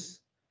 take this,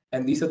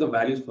 and these are the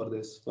values for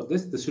this. For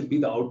this should be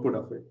the output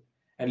of it.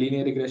 And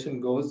linear regression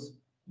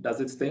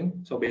does its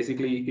thing. So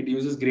basically, it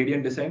uses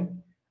gradient descent.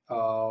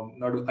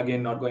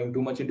 Not going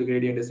too much into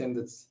gradient descent.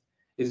 It's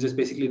just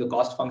basically the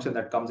cost function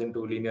that comes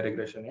into linear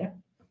regression, yeah.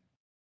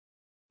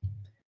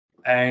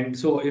 And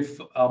so if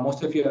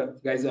most of you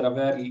guys are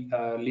aware,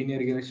 linear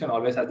regression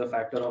always has the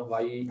factor of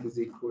y is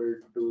equal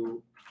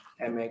to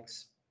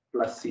mx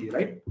plus c,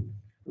 right?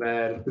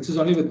 Where this is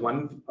only with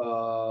one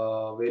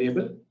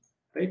variable,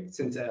 right?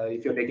 Since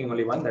if you're taking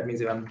only one, that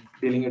means if I'm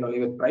dealing it only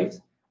with price.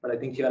 But I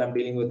think here I'm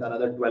dealing with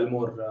another 12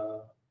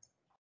 more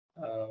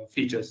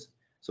features.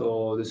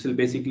 So this will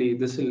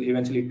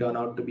eventually turn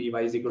out to be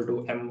y is equal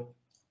to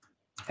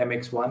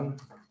mx1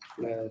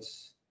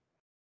 plus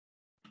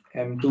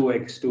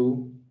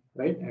m2x2,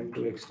 right?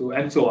 m2x2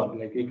 and so on.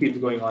 Like it keeps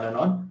going on and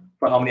on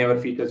for how many ever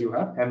features you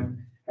have.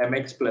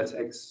 Mx plus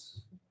x,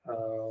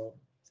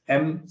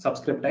 m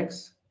subscript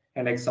x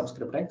and x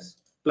subscript x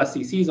plus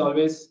c. C is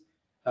always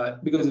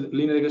because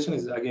linear regression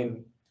is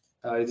again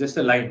it's just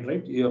a line,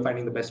 right? You're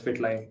finding the best fit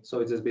line. So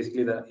it's just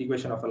basically the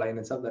equation of a line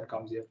itself that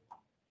comes here.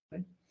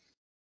 Right?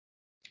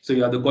 So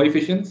you have the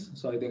coefficients.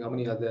 So I think how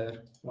many are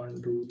there?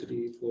 1, 2,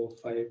 3, 4,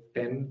 5,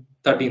 10,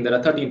 13. There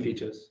are 13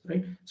 features,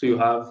 right? So you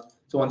have,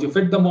 so once you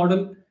fit the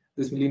model,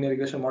 This linear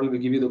regression model will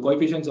give you the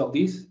coefficients of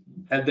these,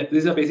 and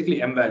these are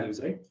basically m values,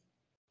 right?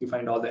 You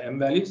find all the m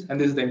values, and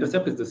this is the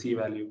intercept is the c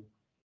value,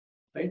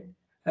 right?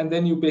 And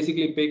then you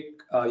basically pick,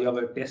 you have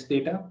a test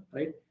data,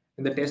 right?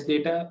 In the test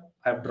data,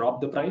 I've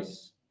dropped the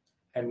price,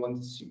 and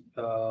once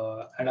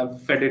and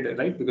I've fed it,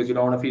 right? Because you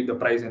don't want to feed the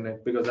price in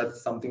it, because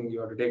that's something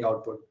you have to take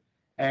output,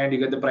 and you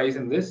get the price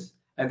in this,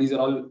 and these are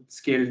all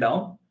scaled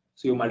down.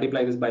 So you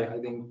multiply this by, I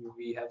think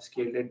we have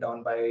scaled it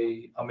down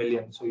by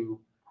 1,000,000. So you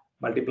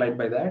multiply it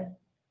by that,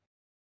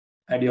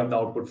 and you have the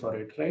output for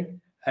it, right?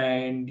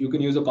 And you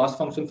can use a cost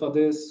function for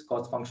this.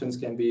 Cost functions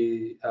can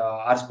be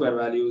R square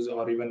values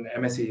or even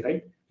MSE,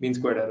 right? Mean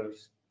squared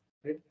errors,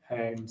 right?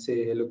 And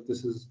say, hey, look,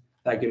 this is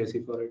the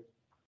accuracy for it.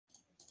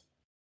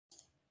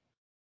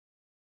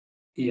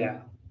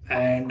 Yeah,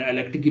 and I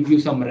like to give you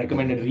some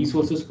recommended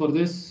resources for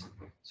this,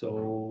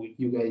 so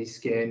you guys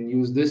can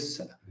use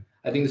this.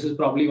 I think this is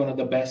probably one of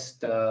the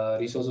best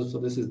resources for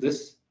this. Is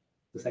this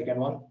the second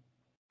one,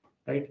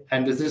 right?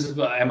 And this is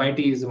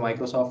MIT is a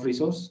Microsoft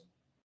resource,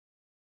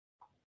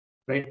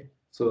 right?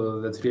 So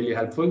that's really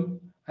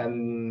helpful.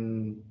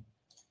 And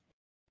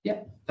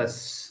yeah,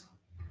 that's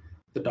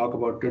the talk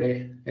about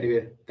today.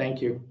 Anyway,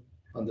 thank you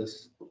on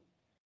this,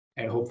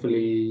 and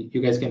hopefully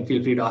you guys can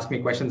feel free to ask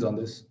me questions on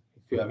this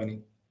if you have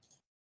any.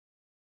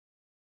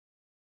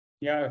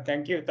 Yeah,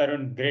 thank you,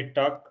 Tarun. Great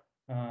talk.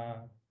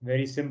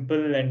 Very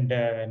simple and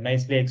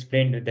nicely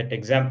explained with that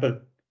example.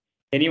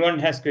 Anyone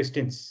has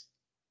questions?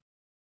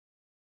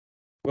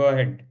 Go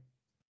ahead.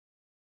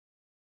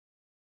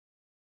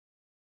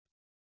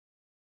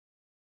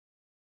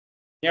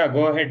 Yeah,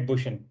 go ahead,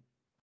 Bhushan.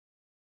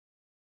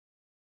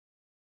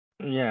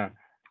 Yeah.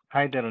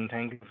 Hi, Tarun.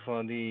 Thank you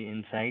for the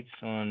insights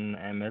on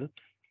ML.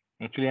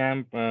 Actually,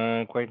 I'm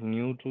quite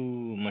new to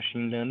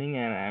machine learning,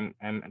 and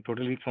I'm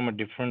totally from a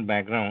different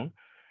background.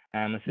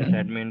 I'm a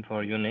sysadmin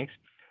for Unix.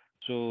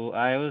 So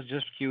I was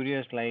just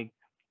curious, like,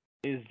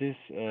 is this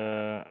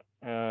am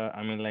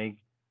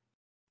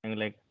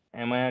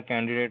I a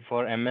candidate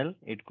for ML?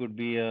 It could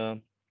be a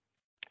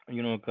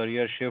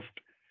career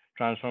shift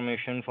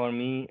transformation for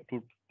me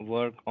to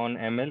work on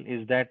ML.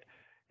 Is that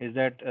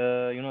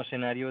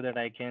scenario that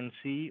I can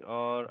see,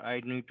 or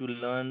I need to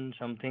learn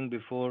something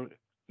before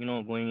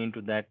going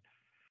into that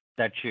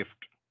shift?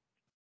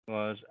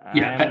 Because I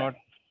am not.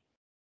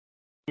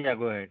 Yeah,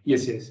 go ahead.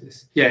 Yes.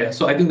 Yeah.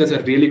 So I think that's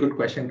a really good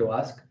question to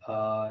ask.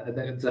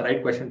 It's the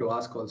right question to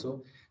ask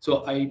also.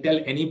 So I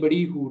tell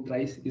anybody who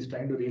is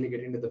trying to really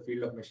get into the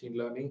field of machine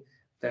learning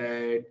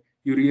that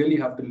you really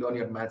have to learn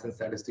your maths and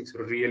statistics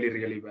really,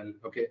 really well.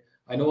 Okay.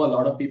 I know a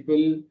lot of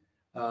people.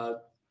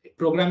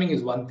 Programming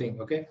is one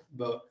thing, okay,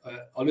 but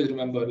always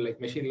remember,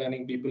 like machine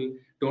learning people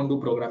don't do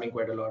programming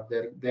quite a lot.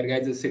 They're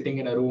guys just sitting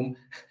in a room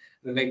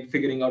like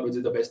figuring out which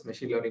is the best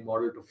machine learning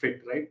model to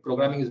fit, right?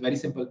 Programming is very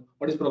simple.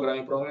 What is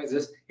programming? Programming is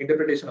just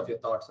interpretation of your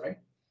thoughts, right?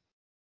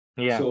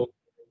 Yeah. So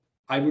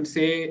I would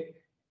say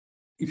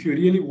if you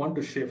really want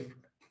to shift,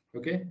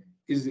 okay,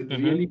 is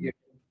really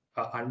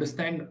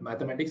understand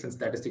mathematics and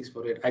statistics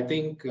for it. I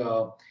think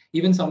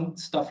even some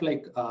stuff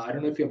like I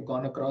don't know if you have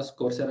gone across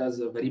Coursera's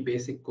a very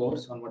basic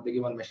course on what they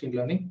give on machine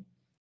learning,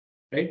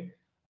 right?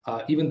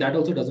 Even that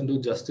also doesn't do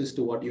justice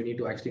to what you need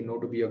to actually know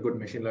to be a good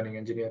machine learning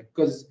engineer.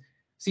 Because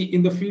see,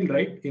 in the field,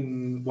 right,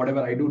 in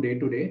whatever I do day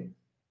to day,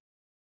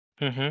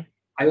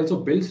 I also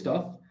build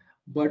stuff.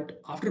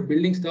 But after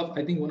building stuff,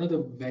 I think one of the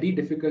very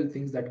difficult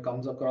things that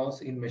comes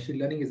across in machine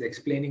learning is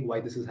explaining why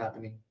this is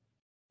happening,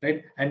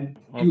 right? And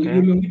you'll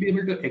only be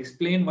able to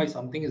explain why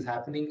something is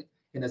happening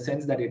in a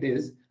sense that it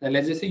is. Like,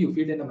 let's just say you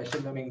feed in a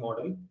machine learning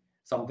model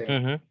something,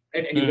 right?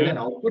 And you get an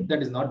output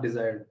that is not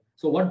desired.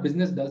 So what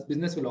business does?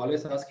 Business will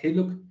always ask, hey,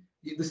 look,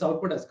 this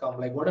output has come.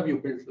 Like, what have you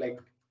built? Like,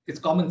 it's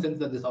common sense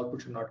that this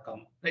output should not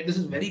come. Right? This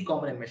is very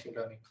common in machine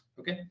learning.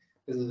 Okay,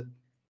 this is,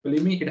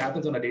 believe me, it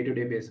happens on a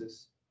day-to-day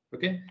basis.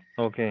 Okay.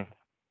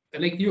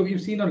 Like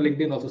you've seen on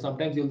LinkedIn also,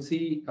 sometimes you'll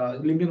see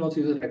LinkedIn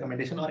also uses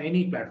recommendation, or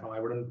any platform. I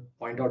wouldn't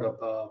point out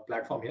a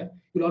platform here.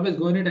 You'll always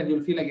go in it and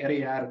you'll feel like,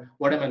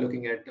 what am I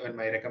looking at in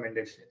my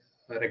recommendation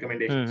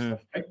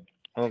stuff, right?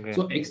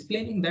 So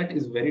explaining that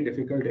is very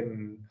difficult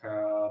in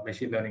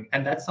machine learning,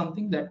 and that's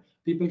something that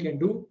people can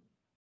do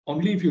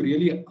only if you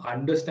really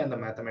understand the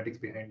mathematics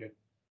behind it.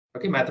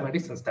 Okay,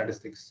 mathematics and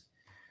statistics.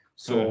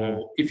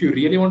 So if you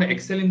really want to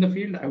excel in the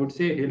field, I would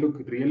say, hey, look,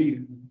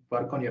 really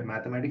work on your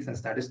mathematics and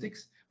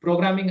statistics.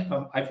 Programming,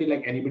 I feel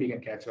like anybody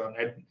can catch on.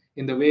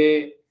 In the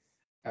way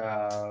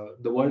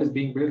the world is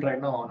being built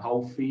right now on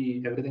how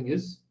free everything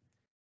is,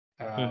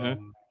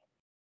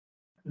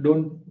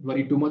 don't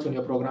worry too much on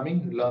your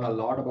programming. Learn a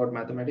lot about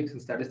mathematics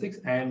and statistics.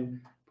 And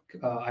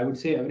I would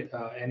say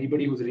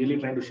anybody who's really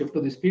trying to shift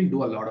to this field,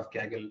 do a lot of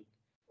Kaggle.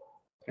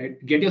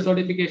 Right? Get your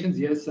certifications.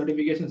 Yes,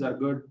 certifications are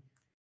good.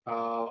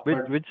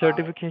 Which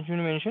certification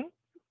you mentioned?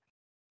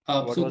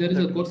 So there is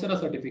a Coursera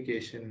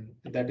certification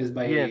that is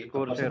by a person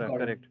called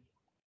correct.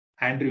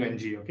 Andrew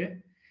NG. Okay,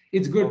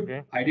 it's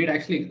good. I did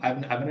actually.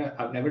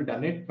 I've never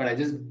done it, but I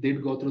just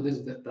did go through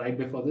this right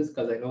before this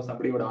because I know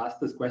somebody would ask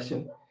this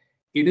question.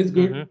 It is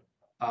good.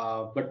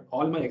 but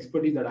all my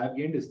expertise that I've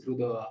gained is through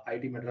the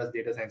IIT Madras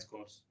data science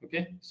course.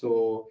 Okay,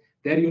 so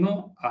there,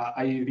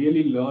 I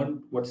really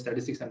learned what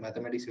statistics and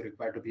mathematics you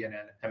require to be an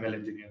ML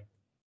engineer.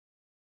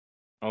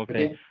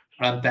 Okay.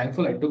 I'm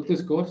thankful I took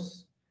this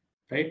course,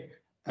 right?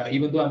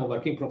 Even though I'm a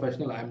working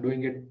professional, I'm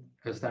doing it,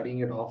 studying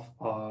it off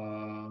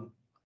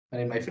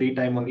in my free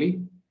time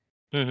only.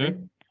 Right?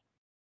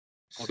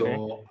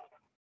 So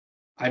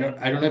I don't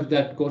know if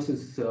that course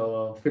is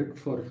fit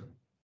for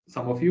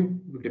some of you,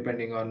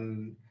 depending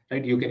on,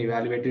 right? You can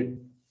evaluate it.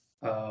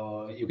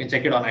 You can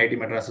check it on IIT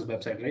Madras's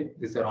website, right?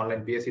 This is an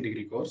online BSc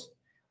degree course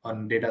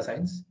on data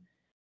science.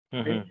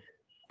 Right?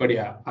 But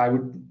yeah, I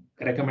would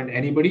recommend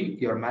anybody,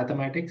 your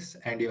mathematics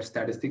and your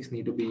statistics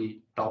need to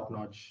be top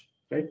notch,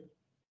 right?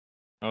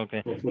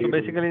 Okay. So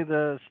basically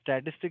the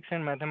statistics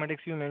and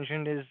mathematics you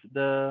mentioned is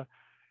the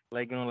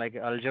like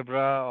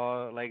algebra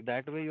or like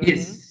that way you're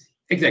saying?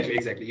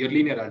 Exactly. Your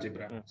linear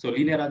algebra. So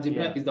linear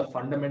algebra is the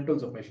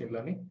fundamentals of machine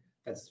learning.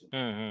 That's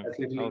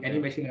literally any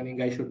machine learning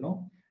guy should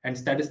know. And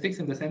statistics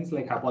in the sense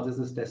like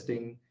hypothesis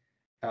testing,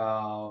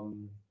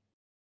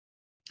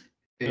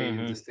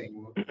 this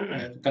thing,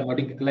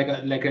 converting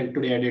like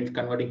today I did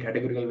converting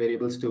categorical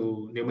variables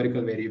to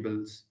numerical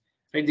variables.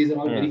 Right? These are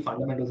all very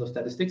fundamentals of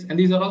statistics, and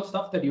these are all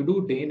stuff that you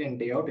do day in and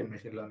day out in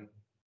machine learning.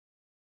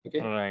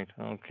 Okay. Right.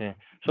 Okay.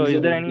 So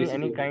is there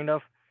any kind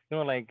of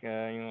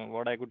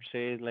what I could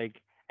say is like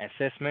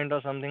assessment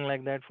or something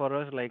like that for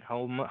us, like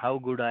how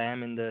good I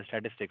am in the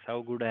statistics,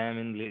 how good I am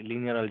in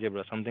linear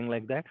algebra, something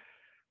like that?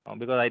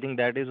 Because I think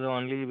that is the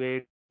only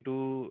way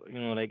to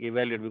like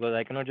evaluate, because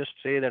I cannot just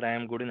say that I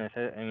am good in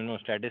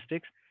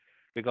statistics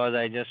because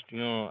I just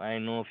I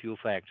know a few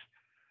facts.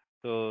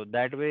 So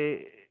that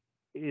way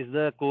is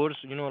the course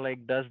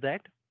like does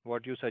that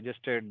what you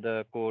suggested,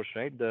 the course,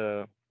 right?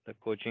 The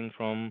coaching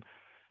from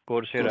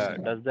Coursera,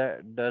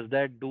 does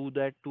that do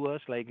that to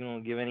us, like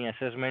give any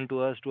assessment to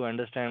us to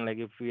understand like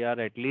if we are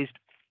at least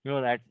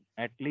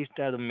at least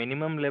at the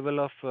minimum level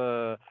of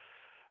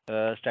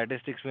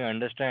statistics we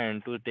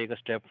understand to take a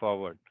step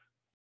forward?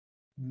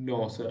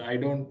 No, sir. I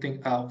don't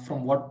think,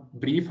 from what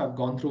brief I've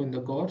gone through in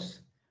the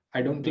course,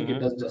 I don't think it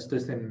does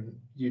justice in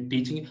you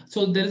teaching.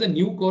 So there is a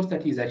new course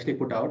that he's actually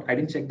put out. I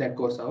didn't check that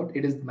course out.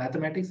 It is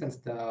mathematics and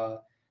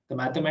the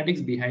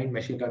mathematics behind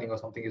machine learning or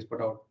something is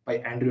put out by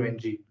Andrew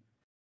Ng.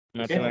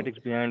 Mathematics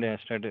behind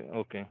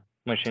okay,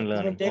 machine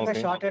learning. I will take a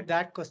shot at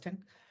that question.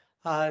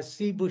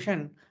 See,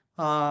 Bhushan,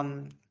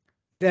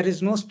 there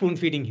is no spoon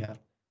feeding here.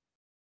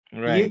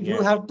 Right.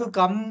 You have to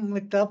come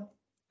with a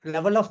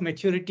level of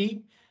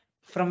maturity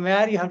from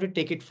where you have to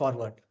take it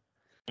forward.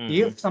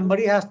 If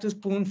somebody has to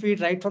spoon feed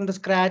right from the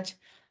scratch,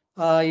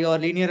 your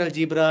linear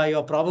algebra,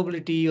 your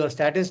probability, your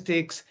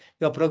statistics,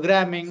 your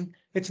programming,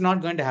 it's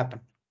not going to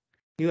happen.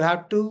 You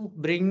have to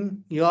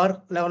bring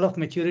your level of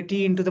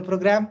maturity into the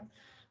program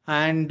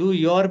and do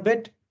your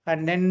bit,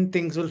 and then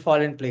things will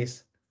fall in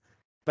place.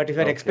 But if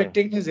you're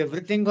expecting is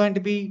everything going to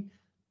be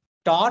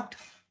taught,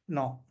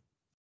 no.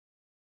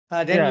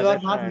 Then you are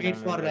not made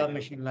for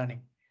machine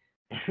learning.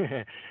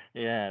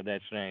 Yeah,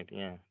 that's right.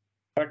 Yeah.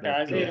 But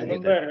as I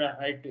remember,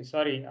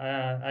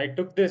 I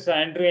took this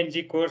Andrew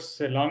Ng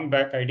course long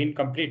back. I didn't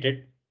complete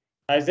it.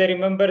 As I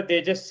remember,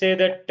 they just say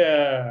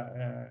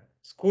that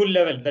school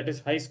level, that is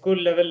high school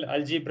level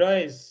algebra,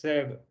 is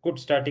a good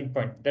starting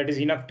point. That is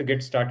enough to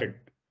get started.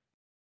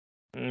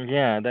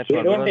 Yeah, that's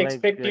they don't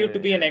expect you to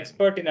be an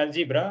expert in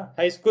algebra.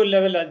 High school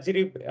level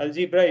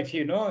algebra, if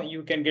you know,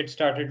 you can get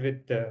started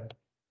with.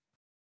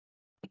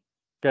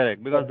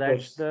 Correct, because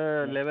that's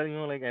the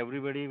level like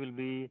everybody will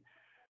be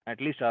at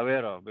least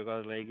aware of,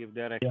 because like if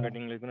they are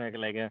expecting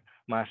like a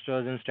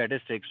master's in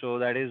statistics, so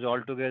that is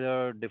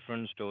altogether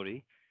different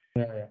story.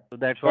 So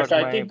that's what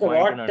I think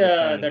what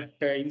that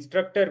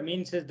instructor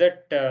means is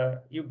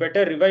that you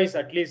better revise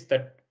at least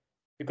that,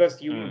 because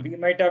we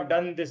might have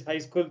done this high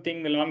school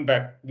thing long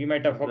back, we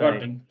might have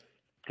forgotten.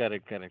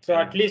 Correct. So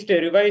at least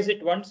revise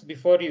it once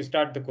before you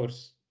start the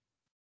course.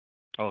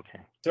 Okay.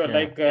 So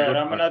like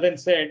Ramanathan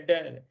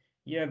said,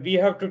 we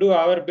have to do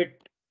our bit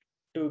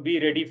to be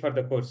ready for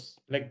the course.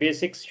 Like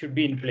basics should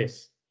be in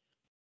place.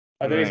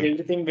 Otherwise,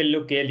 everything will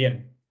look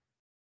alien.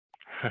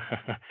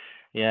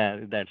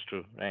 Yeah, that's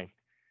true. Right.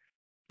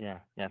 Yeah.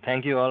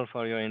 Thank you all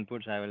for your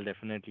inputs. I will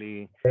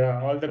definitely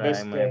all the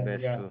best. My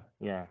best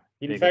to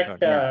In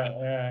fact,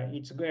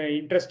 it's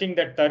interesting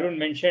that Tarun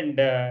mentioned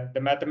the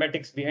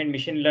mathematics behind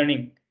machine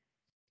learning.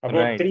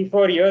 About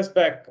 3-4 years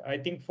back, I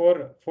think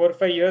 4 or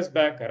 5 years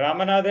back,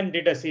 Ramanathan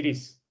did a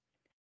series,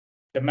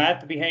 The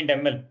Math Behind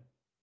ML.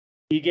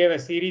 He gave a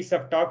series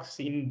of talks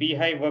in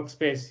Beehive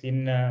Workspace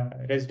in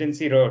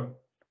Residency Road.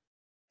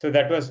 So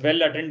that was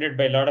well attended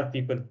by a lot of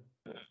people.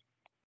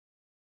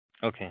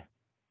 Okay.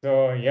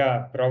 So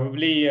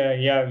probably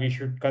we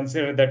should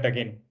consider that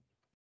again.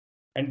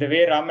 And the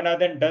way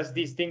Ramanathan does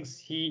these things,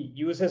 he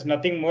uses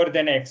nothing more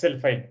than an Excel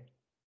file.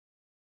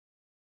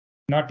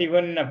 Not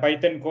even a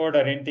Python code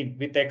or anything.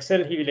 With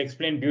Excel, he will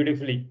explain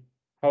beautifully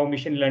how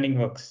machine learning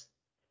works.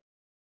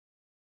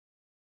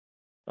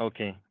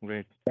 Okay,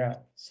 great. Yeah,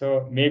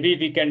 so maybe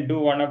we can do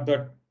one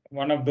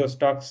of those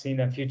talks in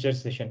a future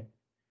session.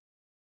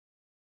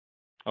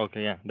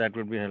 Okay, yeah, that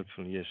would be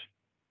helpful. Yes.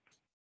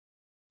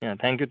 Yeah,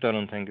 thank you,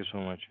 Tarun. Thank you so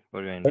much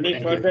for your input.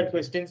 Any further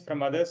questions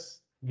from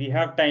others? We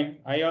have time.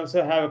 I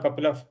also have a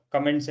couple of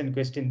comments and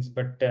questions,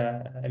 but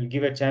I'll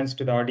give a chance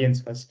to the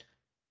audience first.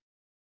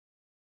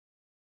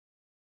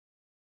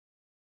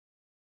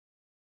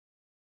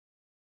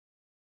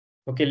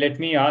 Okay, let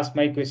me ask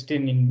my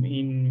question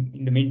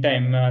in the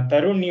meantime.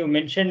 Tarun, you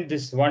mentioned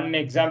this one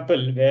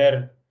example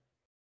where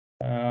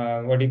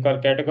what do you call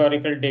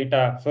categorical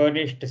data,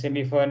 furnished,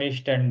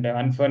 semi-furnished, and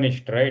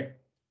unfurnished, right?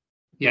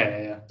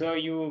 Yeah. So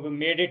you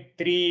made it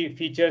 3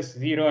 features,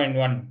 0 and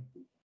 1.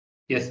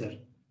 Yes, sir.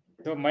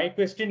 So my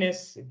question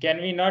is,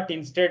 can we not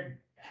instead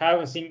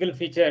have a single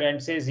feature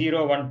and say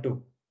 0, 1,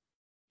 2?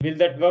 Will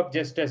that work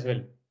just as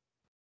well?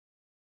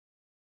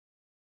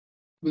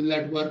 Will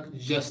that work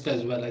just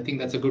as well? I think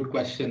that's a good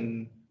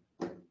question.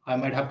 I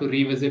might have to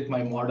revisit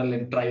my model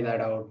and try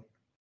that out.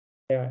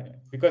 Yeah,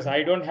 because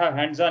I don't have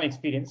hands-on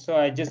experience, so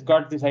I just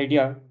got this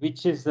idea,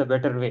 which is the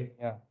better way.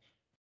 Yeah.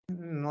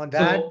 No,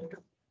 that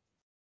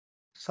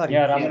sorry.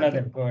 Yeah,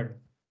 Ramanathan, go ahead.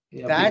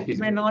 Yeah, that please.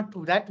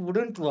 that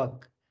wouldn't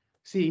work.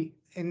 See,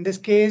 in this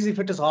case, if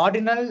it is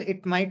ordinal,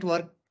 it might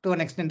work to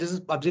an extent. This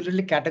is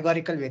absolutely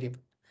categorical variable.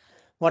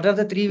 What are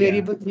the 3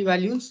 variable 3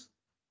 values?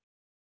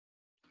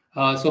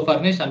 So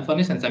furnished,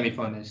 unfurnished, and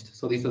semi-furnished.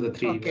 So these are the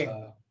 3. Okay.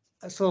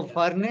 So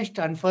furnished,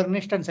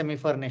 unfurnished, and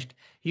semi-furnished.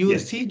 You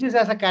Yes. see this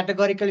as a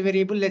categorical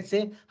variable. Let's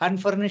say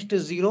unfurnished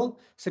is 0,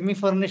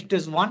 semi-furnished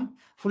is 1,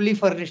 fully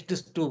furnished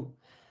is 2.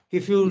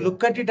 If you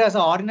look at it as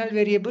an ordinal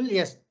variable,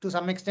 yes, to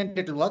some extent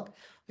it will work.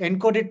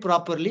 Encode it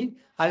properly.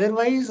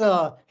 Otherwise,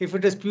 if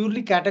it is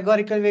purely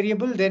categorical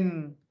variable,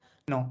 then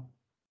no.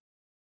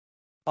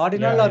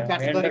 Ordinal or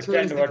categorical. I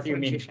understand is what you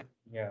mean.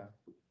 Yeah.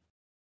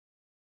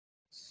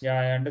 Yeah,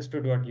 I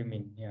understood what you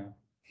mean.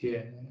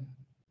 Yeah.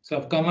 So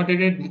I've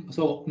converted it.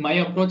 So my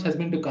approach has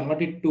been to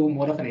convert it to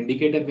more of an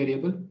indicator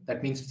variable.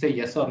 That means to say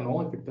yes or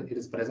no if it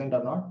is present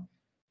or not.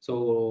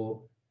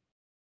 So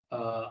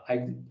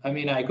I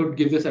mean, I could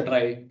give this a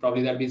try.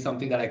 Probably that'll be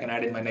something that I can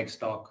add in my next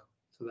talk.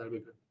 So that'll be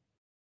good.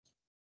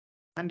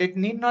 And it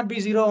need not be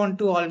 0, 1,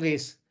 2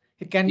 always.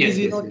 It can be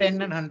 0,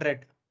 10, and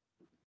 100.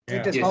 So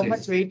it is how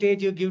much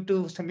weightage you give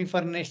to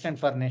semi-furnished and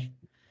furnished.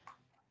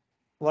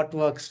 What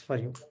works for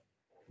you?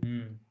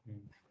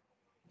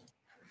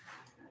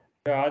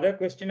 The other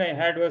question I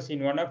had was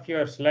in one of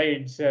your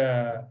slides,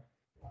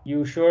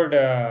 you showed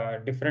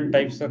different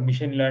types of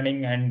machine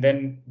learning, and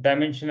then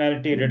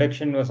dimensionality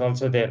reduction was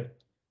also there,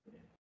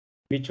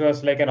 which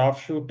was like an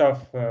offshoot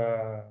of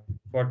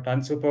what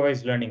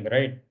unsupervised learning,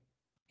 right?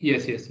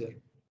 Yes, sir.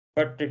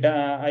 But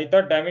I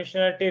thought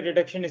dimensionality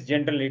reduction is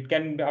general. It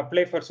can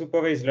apply for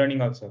supervised learning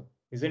also,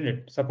 isn't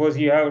it? Suppose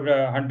you have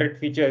 100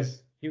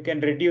 features, you can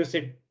reduce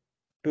it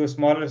to a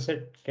smaller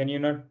set, can you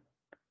not?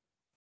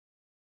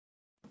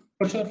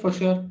 For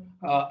sure.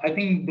 I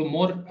think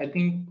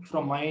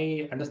from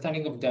my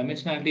understanding of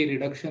dimensionality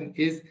reduction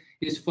is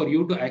for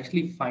you to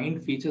actually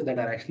find features that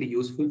are actually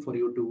useful for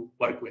you to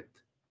work with.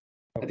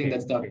 I think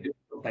that's the objective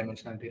of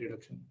dimensionality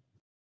reduction.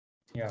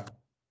 Yeah.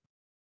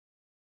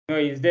 No,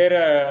 is there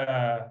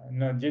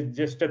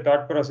just a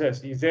thought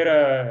process? Is there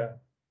a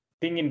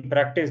thing in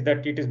practice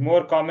that it is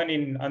more common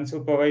in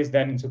unsupervised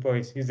than in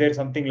supervised? Is there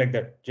something like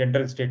that?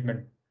 General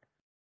statement.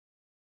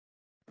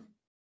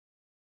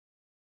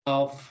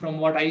 From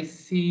what I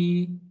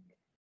see,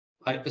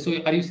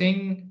 so are you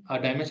saying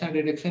dimensional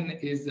reduction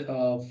is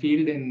a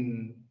field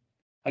in?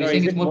 Are you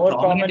saying it's more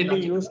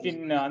commonly used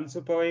in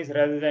unsupervised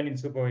rather than in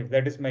supervised?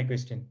 That is my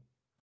question.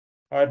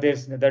 Or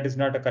that is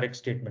not a correct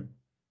statement.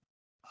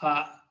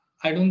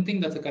 I don't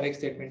think that's a correct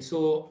statement.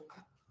 So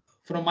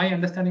from my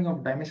understanding of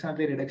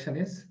dimensionality reduction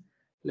is,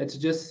 let's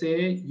just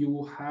say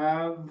you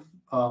have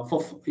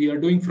you're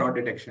doing fraud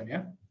detection,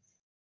 yeah.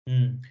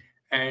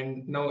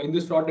 And now in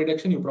this fraud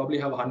detection, you probably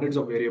have hundreds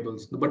of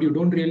variables, but you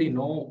don't really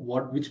know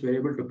which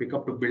variable to pick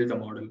up to build the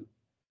model,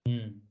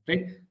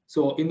 right?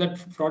 So in that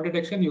fraud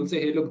detection, you'll say,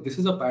 hey, look, this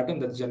is a pattern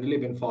that's generally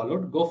been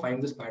followed. Go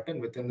find this pattern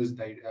within this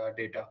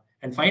data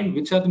and find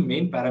which are the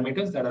main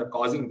parameters that are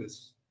causing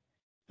this,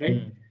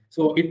 right?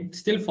 So it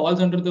still falls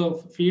under the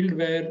field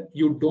where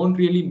you don't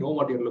really know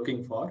what you're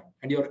looking for,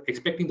 and you're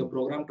expecting the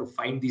program to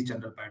find these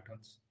general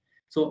patterns.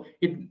 So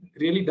it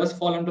really does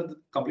fall under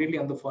completely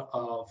on the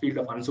field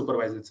of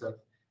unsupervised itself,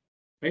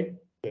 right?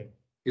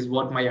 Is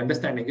what my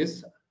understanding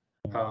is.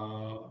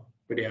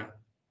 But yeah,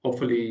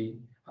 hopefully.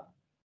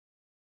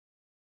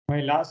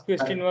 My last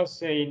question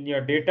was in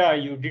your data,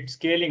 you did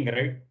scaling,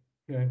 right?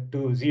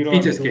 To 0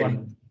 feature and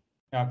scaling.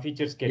 1.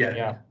 Feature scaling,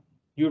 yeah.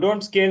 You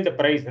don't scale the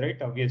price,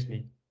 right?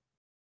 Obviously.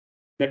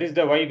 That is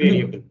the Y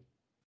variable.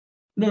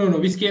 No.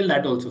 We scale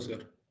that also,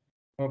 sir.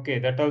 Okay,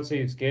 that also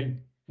you scale.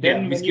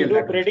 Then when you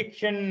do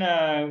prediction,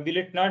 will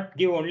it not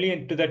give only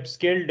into that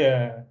scaled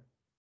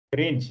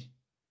range?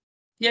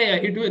 Yeah,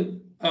 it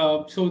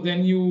will. So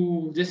then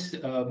you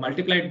just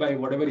multiply it by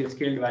whatever your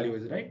scaled value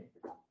is, right?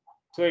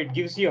 So it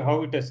gives you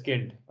how it is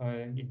scaled.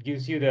 It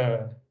gives you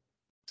the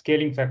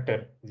scaling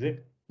factor, is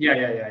it?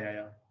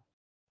 Yeah.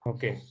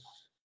 Okay.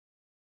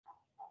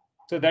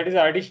 So that is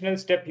an additional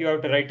step you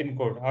have to write in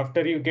code.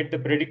 After you get the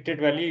predicted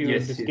value, you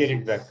have to scale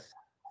it back.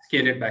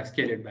 Scale it back.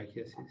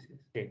 Yes.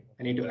 Okay.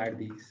 I need to add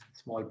these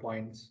small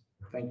points.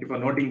 Thank you for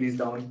noting these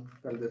down.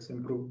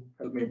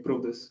 Help me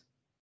improve this.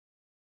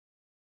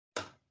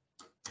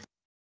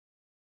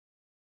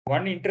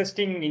 One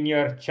interesting in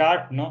your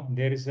chart, no,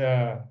 there is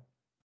a,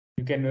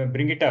 you can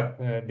bring it up.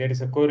 There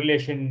is a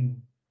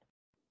correlation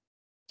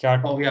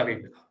chart. Oh, yeah,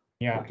 wait.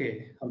 Yeah.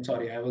 Okay, I'm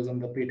sorry. I was on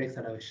the pretext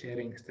that I was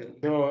sharing still.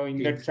 So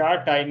in the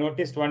chart, I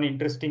noticed one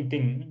interesting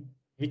thing,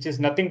 which is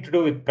nothing to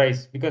do with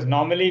price, because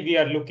normally we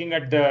are looking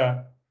at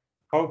the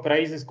how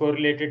price is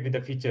correlated with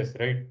the features,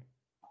 right?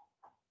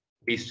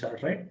 Base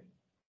chart, right?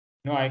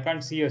 No, I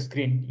can't see your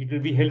screen. It will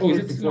be helpful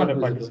to show the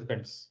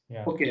participants.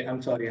 Yeah. Okay,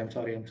 I'm sorry. I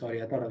thought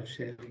I was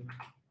sharing.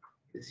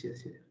 Yes.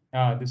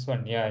 Ah, this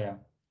one. Yeah.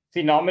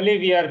 See, normally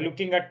we are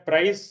looking at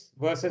price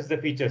versus the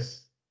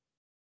features.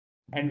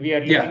 And we are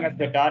looking at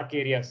the dark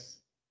areas,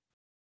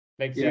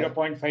 like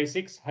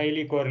 0.56,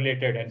 highly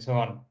correlated and so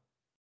on.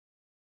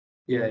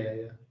 Yeah.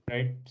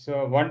 Right.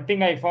 So one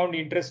thing I found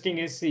interesting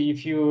is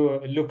if you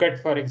look at,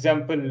 for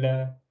example,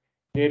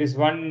 there is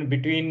one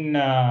between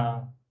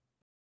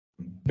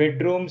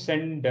bedrooms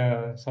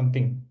and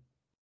something.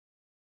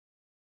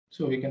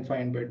 So we can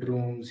find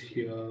bedrooms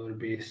here,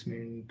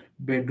 basement,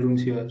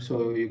 bedrooms here.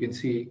 So you can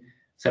see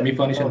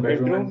semi-furnished and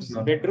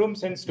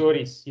bedrooms and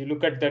stories. You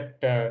look at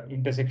that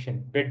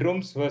intersection,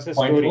 bedrooms versus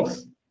 0.4?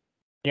 Stories.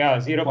 Yeah,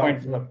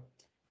 0.4.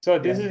 So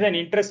this is an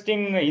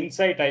interesting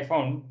insight I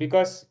found,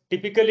 because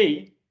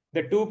typically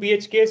the 2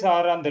 BHKs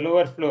are on the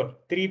lower floor,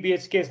 3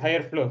 BHKs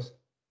higher floors.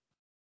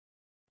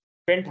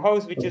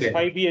 Penthouse, which is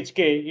 5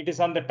 BHK, it is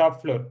on the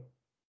top floor.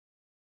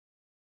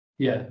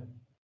 Yeah.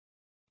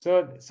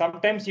 So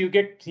sometimes you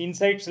get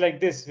insights like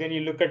this when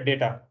you look at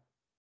data.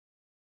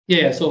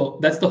 Yeah, so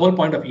that's the whole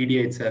point of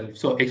EDA itself.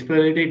 So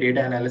exploratory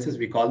data analysis,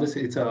 we call this,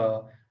 it's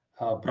a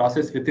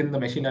process within the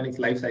machine learning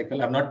life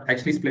cycle. I've not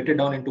actually split it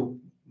down into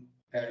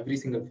every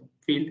single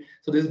field.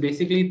 So this is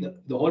basically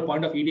the whole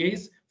point of EDA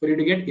is for you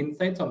to get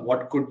insights on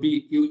what could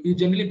be. You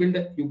generally build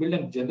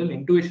a general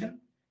intuition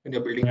when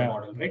you're building a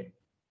model, right?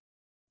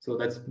 So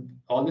that's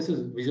all. This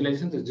is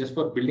visualizations is just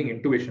for building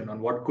intuition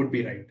on what could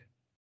be right.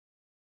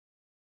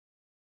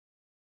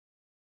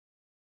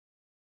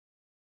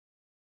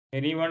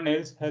 Anyone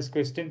else has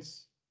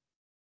questions?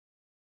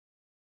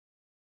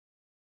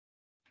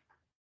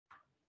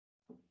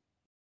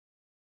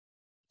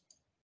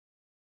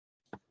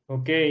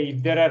 Okay,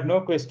 if there are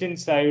no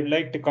questions, I would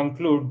like to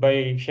conclude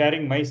by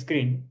sharing my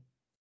screen.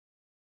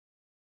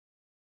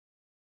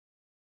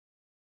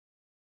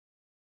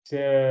 It's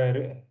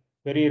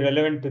very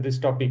relevant to this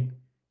topic.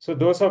 So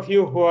those of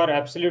you who are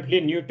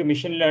absolutely new to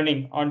machine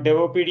learning, on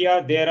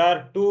Devopedia, there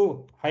are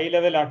 2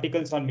 high-level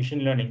articles on machine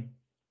learning.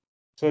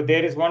 So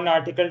there is one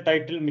article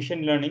titled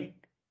Machine Learning.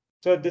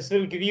 So this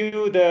will give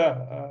you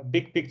the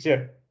big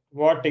picture.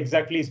 What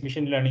exactly is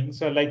machine learning?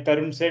 So like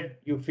Tarun said,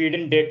 you feed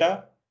in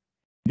data.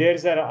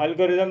 There's an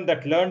algorithm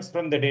that learns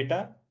from the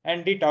data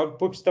and it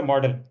outputs the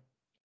model.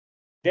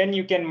 Then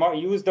you can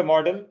use the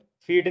model,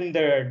 feed in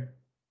the,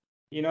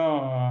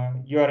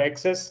 your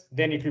X's,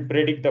 then it will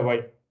predict the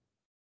Y.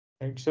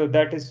 Right? So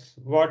that is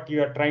what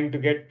you are trying to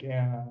get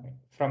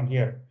from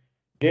here.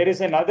 There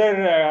is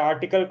another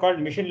article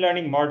called Machine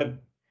Learning Model.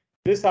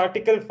 This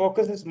article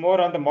focuses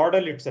more on the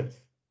model itself.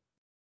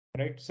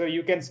 Right? So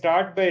you can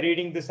start by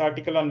reading this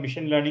article on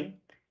machine learning.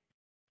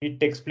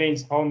 It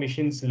explains how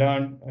machines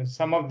learn.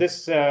 Some of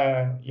this,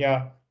 a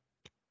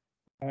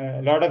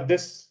lot of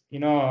this,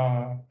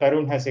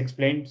 Tarun has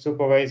explained,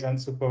 supervised,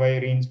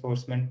 unsupervised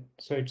reinforcement.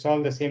 So it's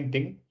all the same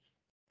thing.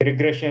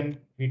 Regression,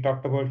 he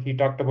talked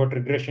about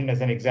regression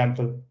as an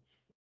example,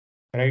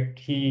 right?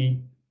 He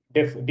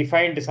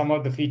defined some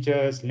of the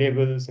features,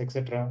 labels,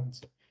 etc.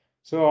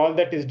 So all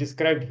that is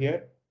described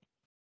here.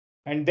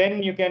 And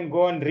then you can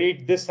go and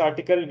read this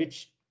article,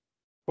 which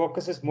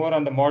focuses more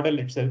on the model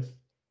itself.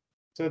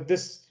 So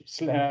this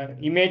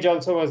image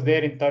also was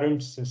there in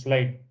Tarun's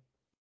slide.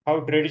 How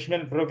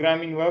traditional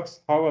programming works,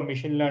 how a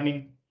machine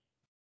learning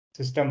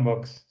system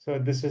works. So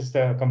this is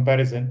the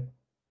comparison.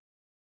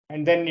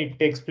 And then it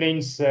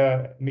explains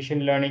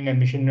machine learning and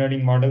machine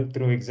learning model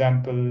through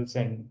examples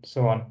and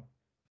so on,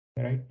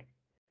 right?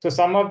 So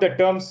some of the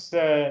terms,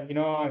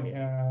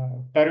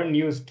 Tarun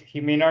used, he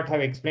may not have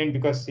explained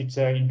because it's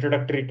an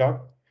introductory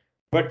talk,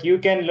 but you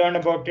can learn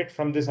about it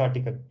from this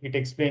article. It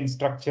explains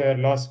structure,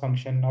 loss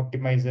function,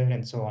 optimizer,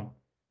 and so on,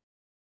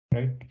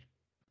 right?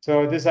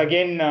 So this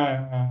again,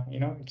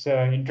 it's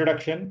an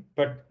introduction,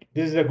 but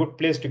this is a good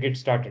place to get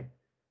started.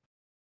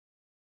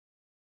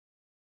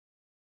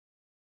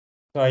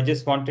 So I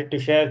just wanted to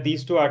share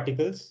these 2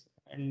 articles.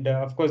 And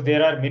of course,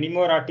 there are many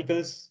more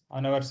articles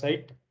on our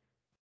site,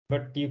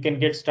 but you can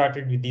get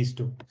started with these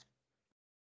 2.